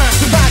of my rhyme,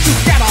 designed to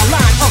scatter a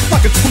line of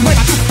suckers who when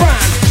I do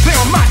crime. They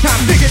on my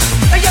time, dig it.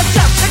 Hey, yo,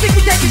 Chuck, I think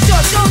we take it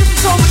short. Show this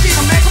is over,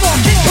 man. Come on,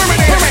 come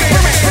on.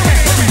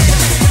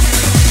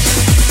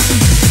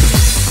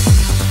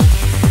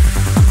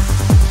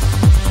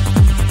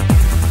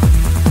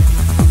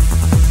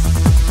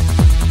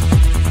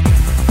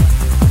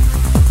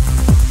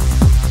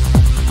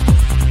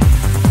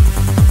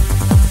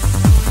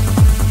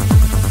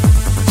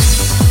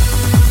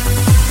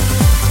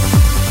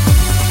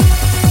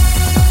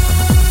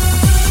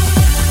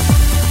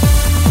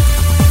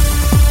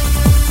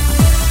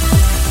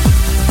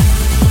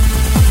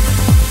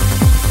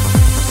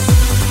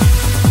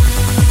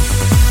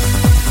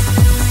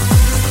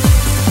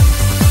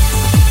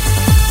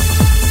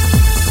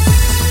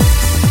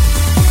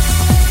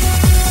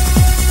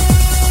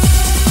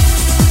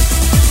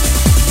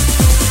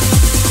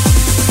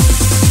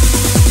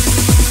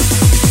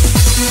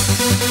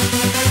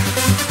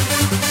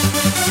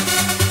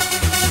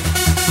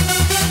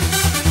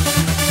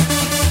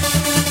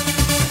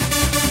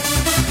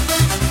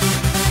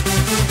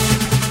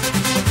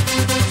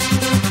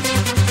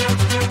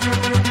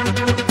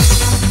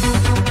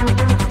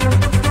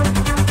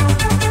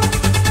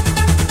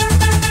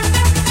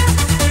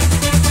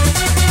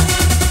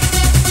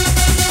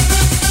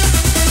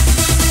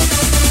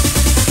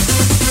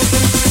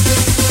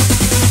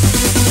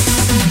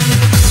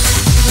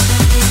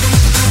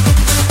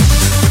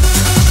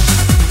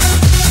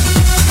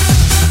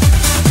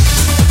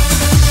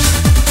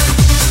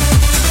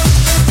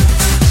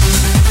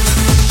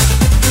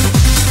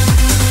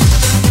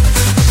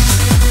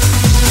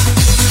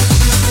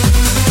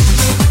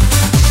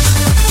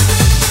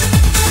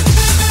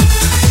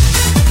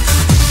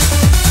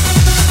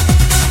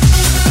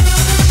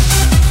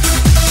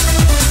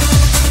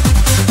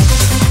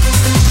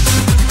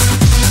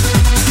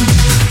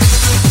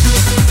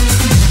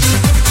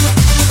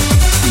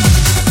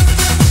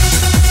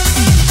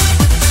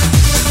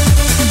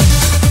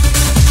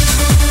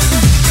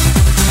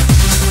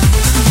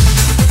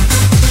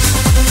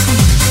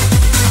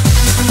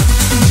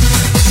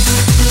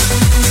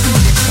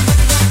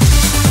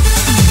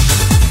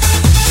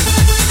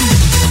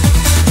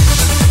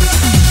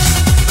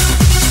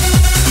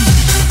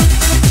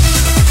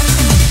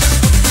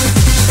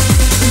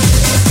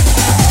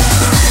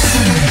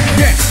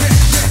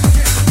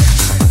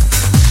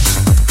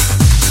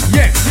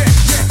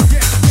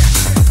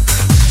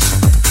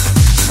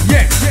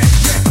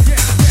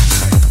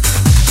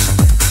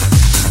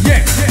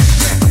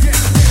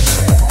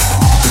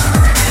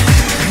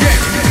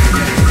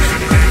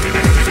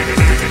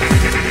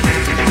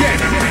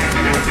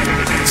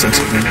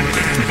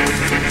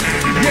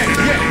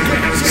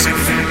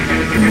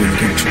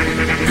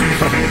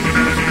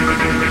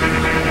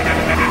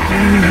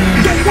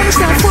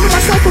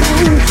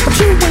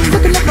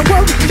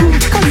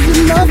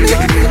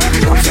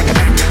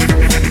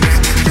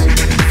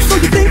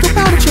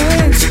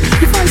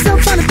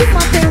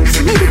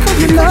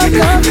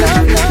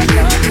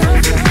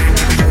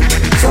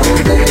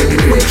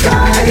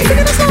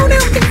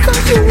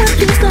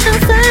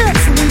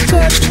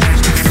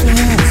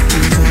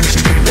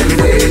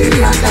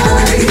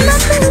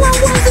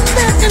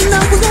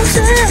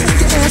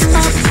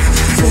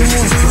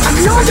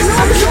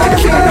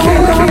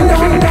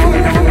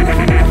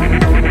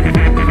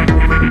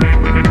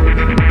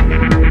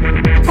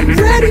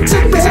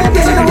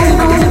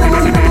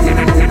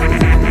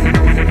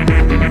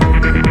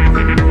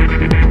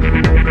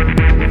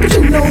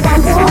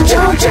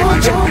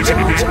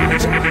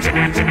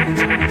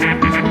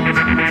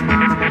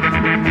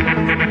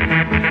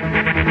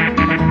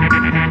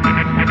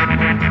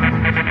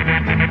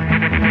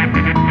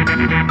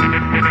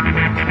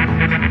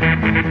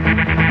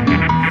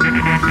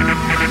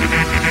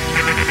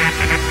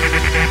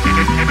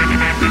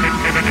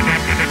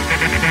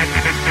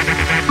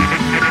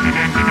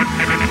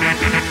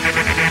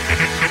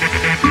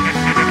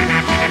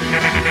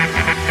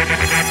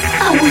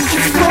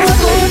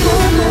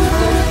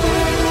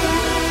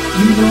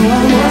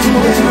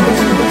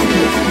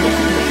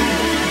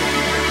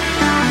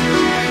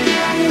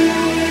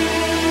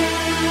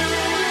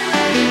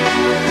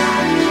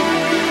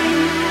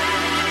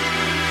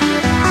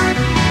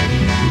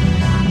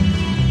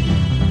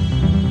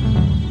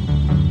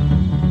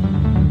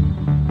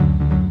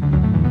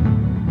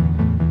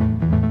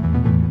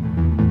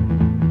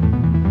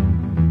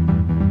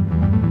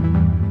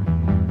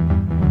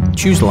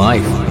 Choose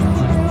life.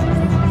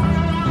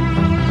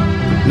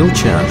 No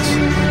chance.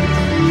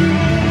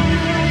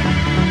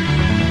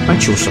 I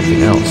chose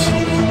something else.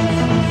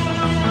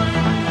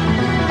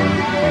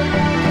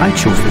 I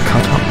chose the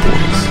cut-up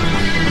boys.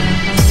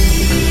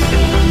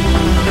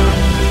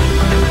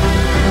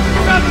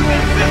 Brothers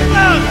and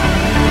sisters!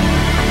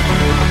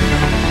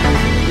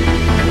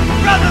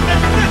 Brothers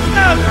and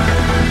sisters!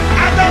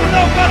 I don't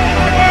know what this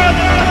world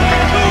is going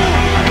to do.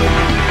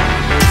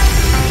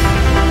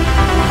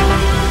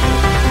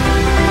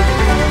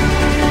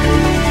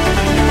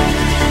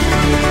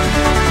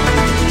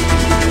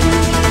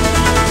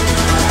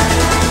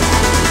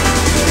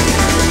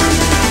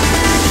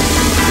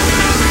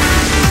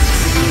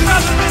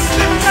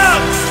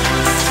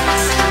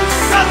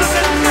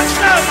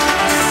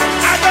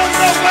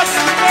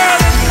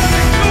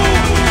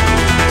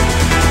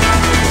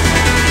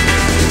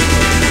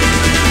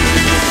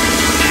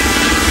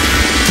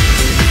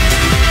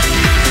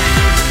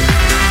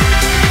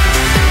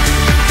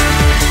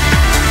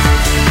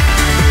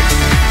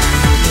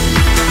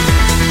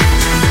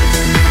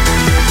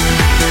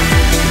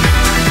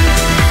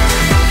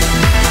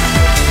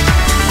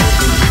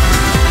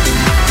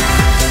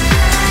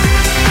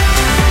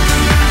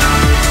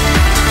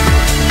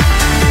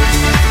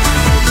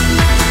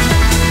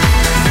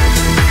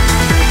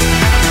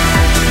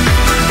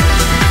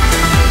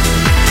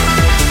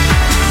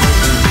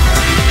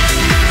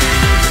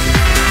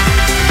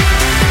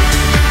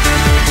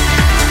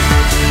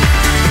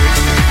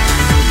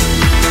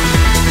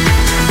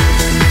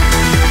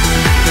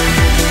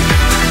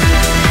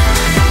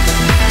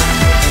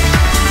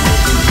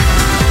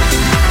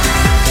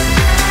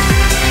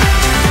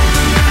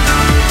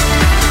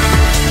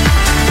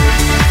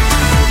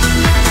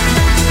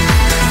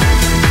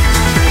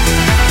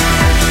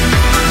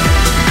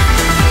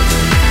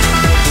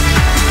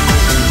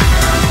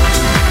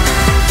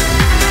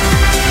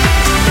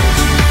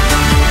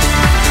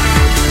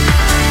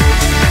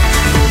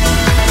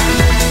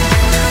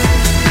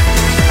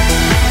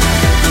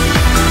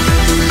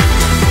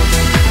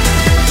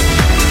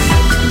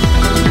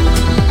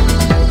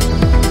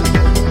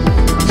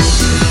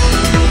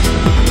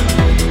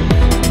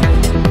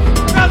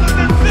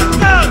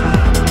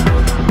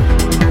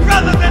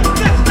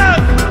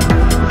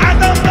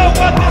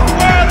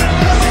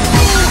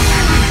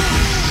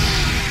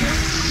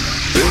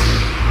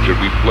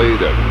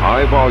 played at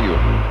high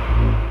volume,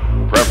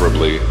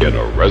 preferably in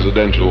a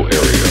residential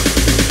area.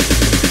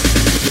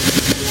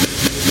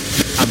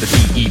 I'm the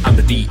D-E, I'm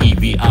the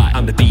D-E-V-I,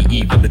 I'm the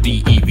D-E, I'm the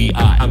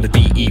D-E-V-I, I'm the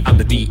D-E, I'm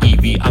the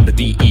D-E-V, I'm the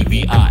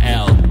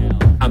D-E-V-I-L.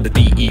 I'm the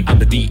D-E, I'm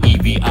the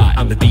D-E-V-I,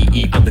 I'm the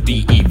D-E, I'm the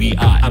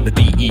D-E-V-I, I'm the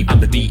D-E, I'm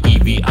the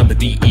D-E-V, I'm the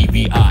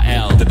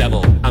D-E-V-I-L. The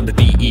devil, I'm the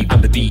D-E,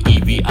 I'm the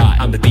D-E-V-I,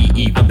 I'm the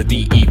D-E, I'm the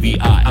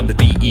D-E-V-I, I'm the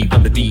D-E,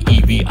 I'm the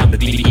D-E-V, I'm the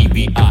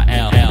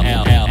D-E-V-I-L.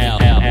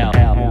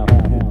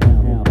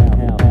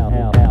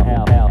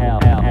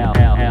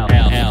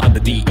 I'm the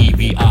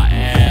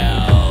D-E-V-I-L.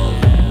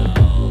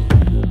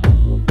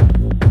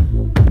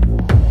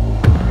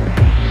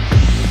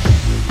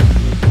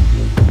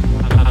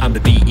 I'm the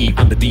D-E,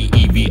 I'm the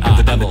D-E-V-I,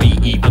 the devil.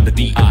 I'm the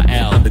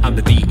D-I-L, I'm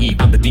the D-E,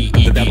 I'm the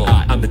D-E, the devil.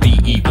 I'm the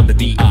D-E, I'm the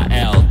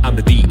D-I-L, I'm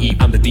the D-E,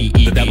 I'm the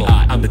D-E, the devil.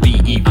 I'm the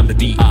D-E, I'm the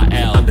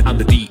D-I-L, I'm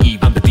the D-E,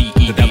 I'm the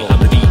D-E, the devil.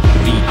 I'm the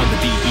D-E, I'm the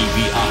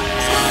D-E-V-I.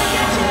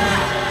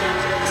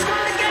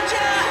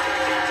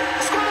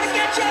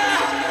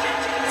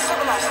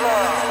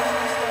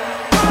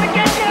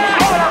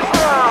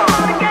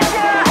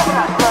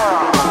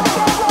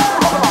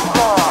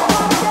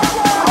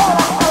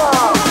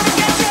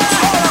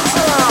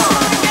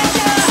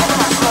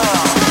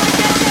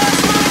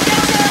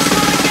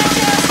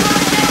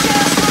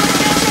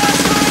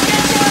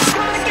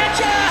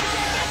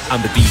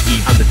 I'm the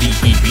D-E, I'm the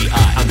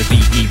D-E-V-I, I'm the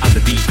D-E, I'm the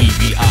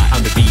D-E-V-I,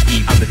 I'm the D-E,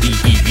 I'm the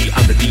D-E-V,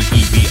 I'm the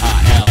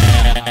D-E-V-I-L.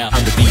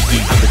 I'm the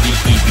D-E, I'm the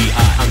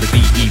D-E-V-I, I'm the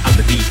D-E, I'm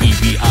the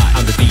D-E-V-I,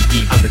 I'm the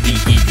D-E, I'm the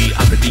D-E-V,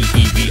 I'm the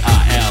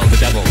D-E-V-I-L. The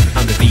devil,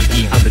 I'm the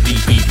D-E, I'm the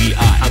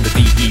D-E-V-I, I'm the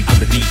D-E, I'm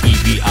the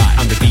D-E-V-I,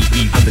 I'm the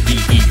D-E, I'm the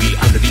D-E-V,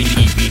 I'm the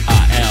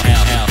D-E-V-I-L.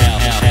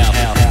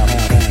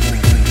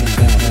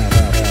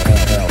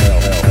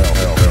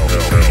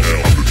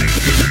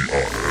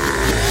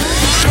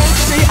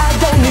 See, I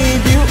don't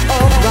need you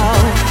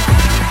around.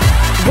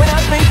 When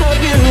I think of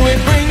you, it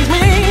brings me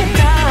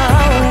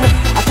down.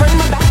 I turn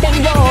my back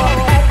and you're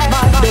at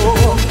my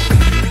door.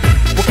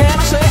 What can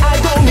I say? I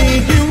don't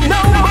need you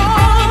no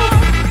more.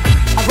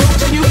 I wrote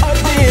to you a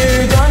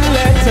dear done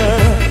letter.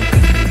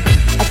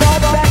 I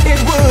thought that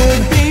it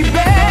would be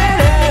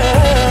better,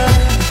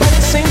 but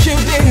it seems you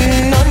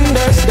didn't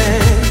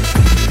understand.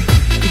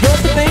 You're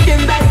still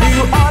thinking that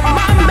you are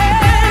my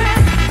man.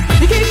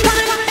 You keep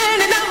coming in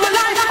and out my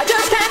life. I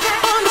just can't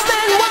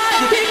understand why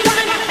you keep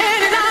coming in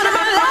and out of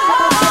my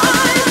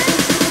life.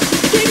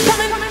 You keep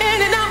coming in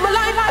and out my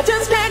life. I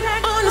just can't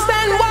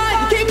understand why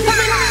you keep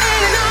coming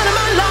in and out of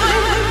my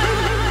life.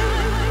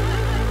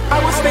 I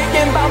was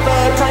thinking about the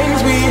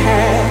times we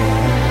had,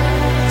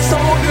 so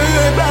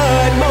good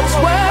but most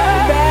were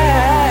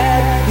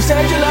bad. You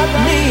said you loved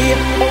me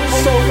oh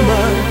so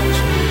much,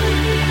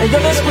 and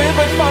you're just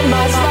quivered from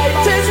my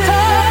slightest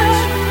touch.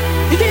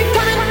 You keep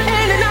coming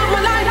in and out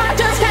my life. I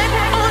just can't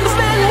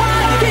understand why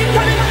you keep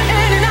coming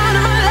in and out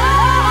of my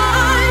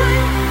life.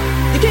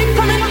 You keep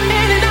coming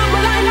in and out my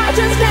life. I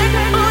just can't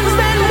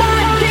understand why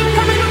you keep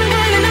coming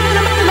in and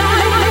out of my life.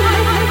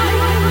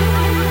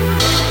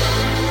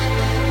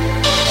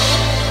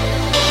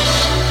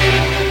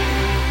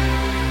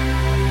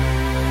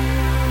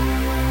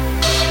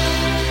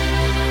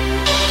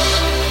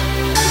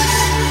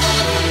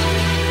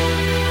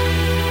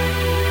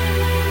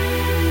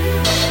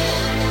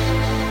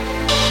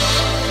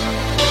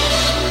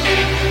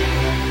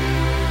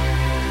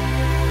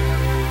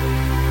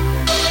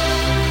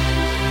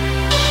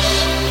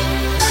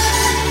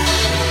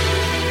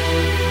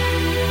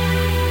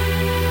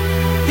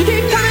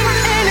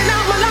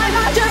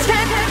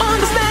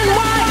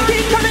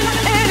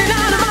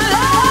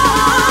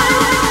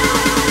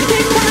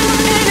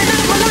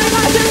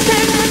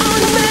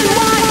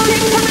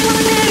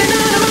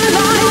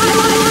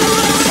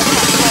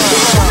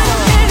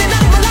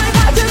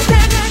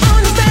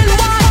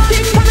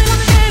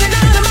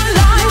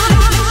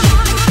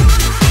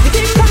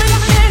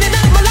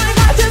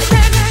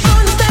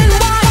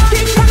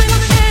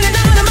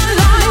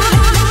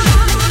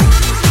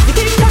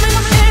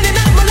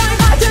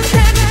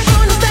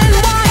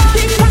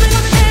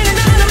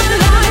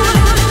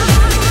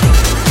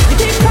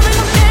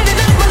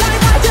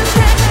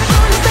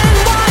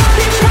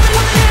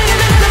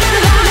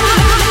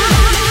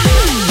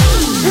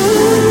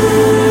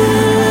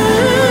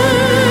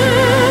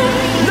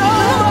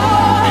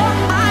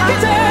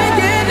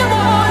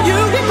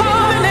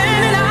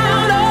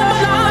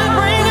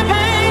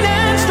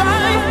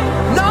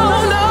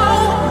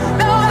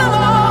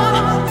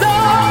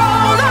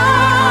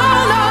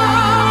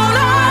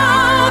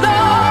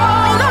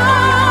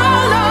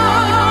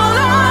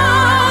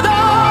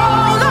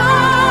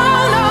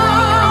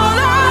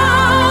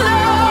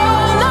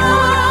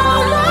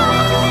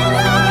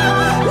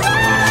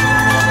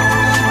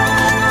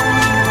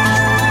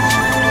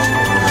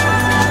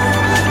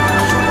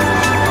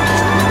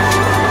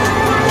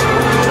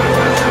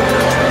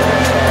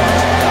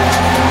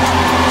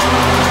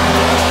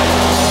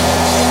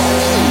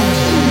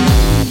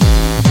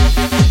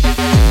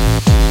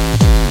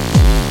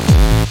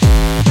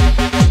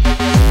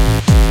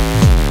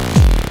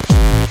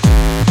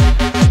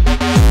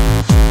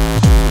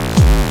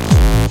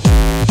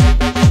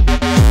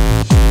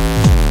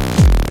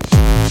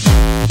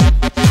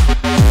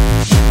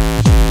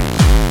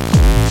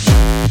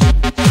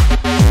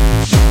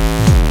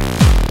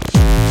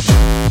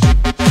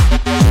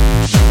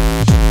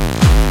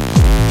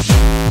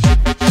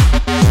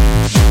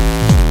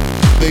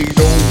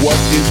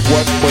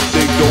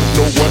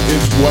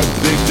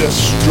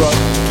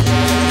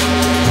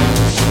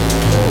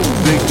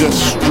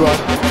 strut.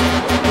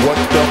 What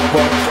the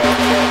fuck?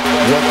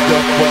 What the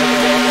fuck?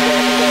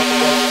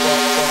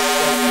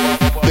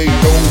 They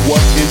know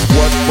what is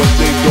what, but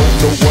they don't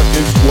know what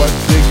is what.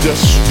 They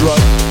just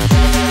strut.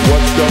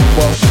 What the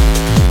fuck?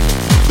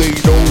 They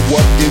know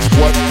what is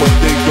what, but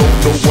they don't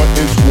know what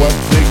is what.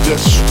 They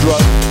just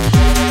strut.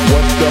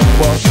 What the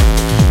fuck?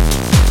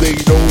 They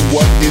know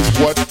what is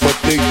what, but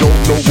they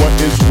don't know what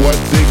is what.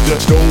 They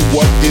just know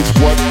what is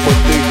what, but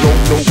they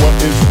don't know what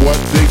is what.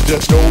 They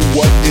just know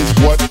what is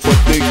what, but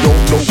they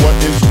don't know what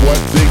is what.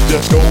 They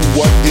just know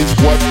what is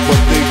what, but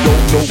they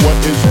don't know what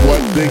is what.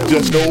 They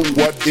just know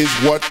what is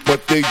what, but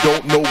they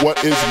don't know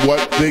what is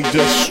what. They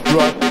just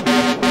strut.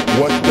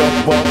 What the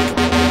fuck?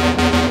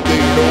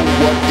 They know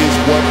what is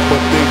what,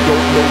 but they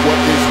don't know what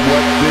is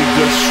what. They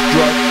just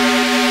strut.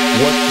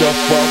 What the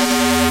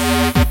fuck?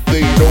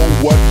 They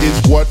know what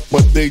is what,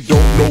 but they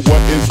don't know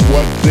what is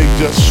what. They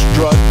just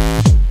strut.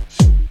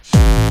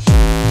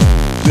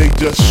 They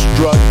just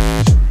strut.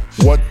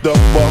 What the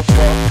fuck?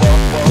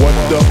 What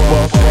the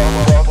fuck?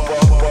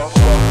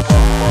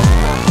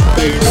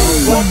 They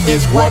know what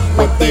is what,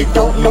 but they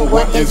don't know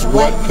what is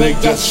what. They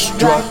just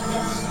strut.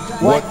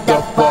 What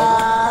the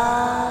fuck?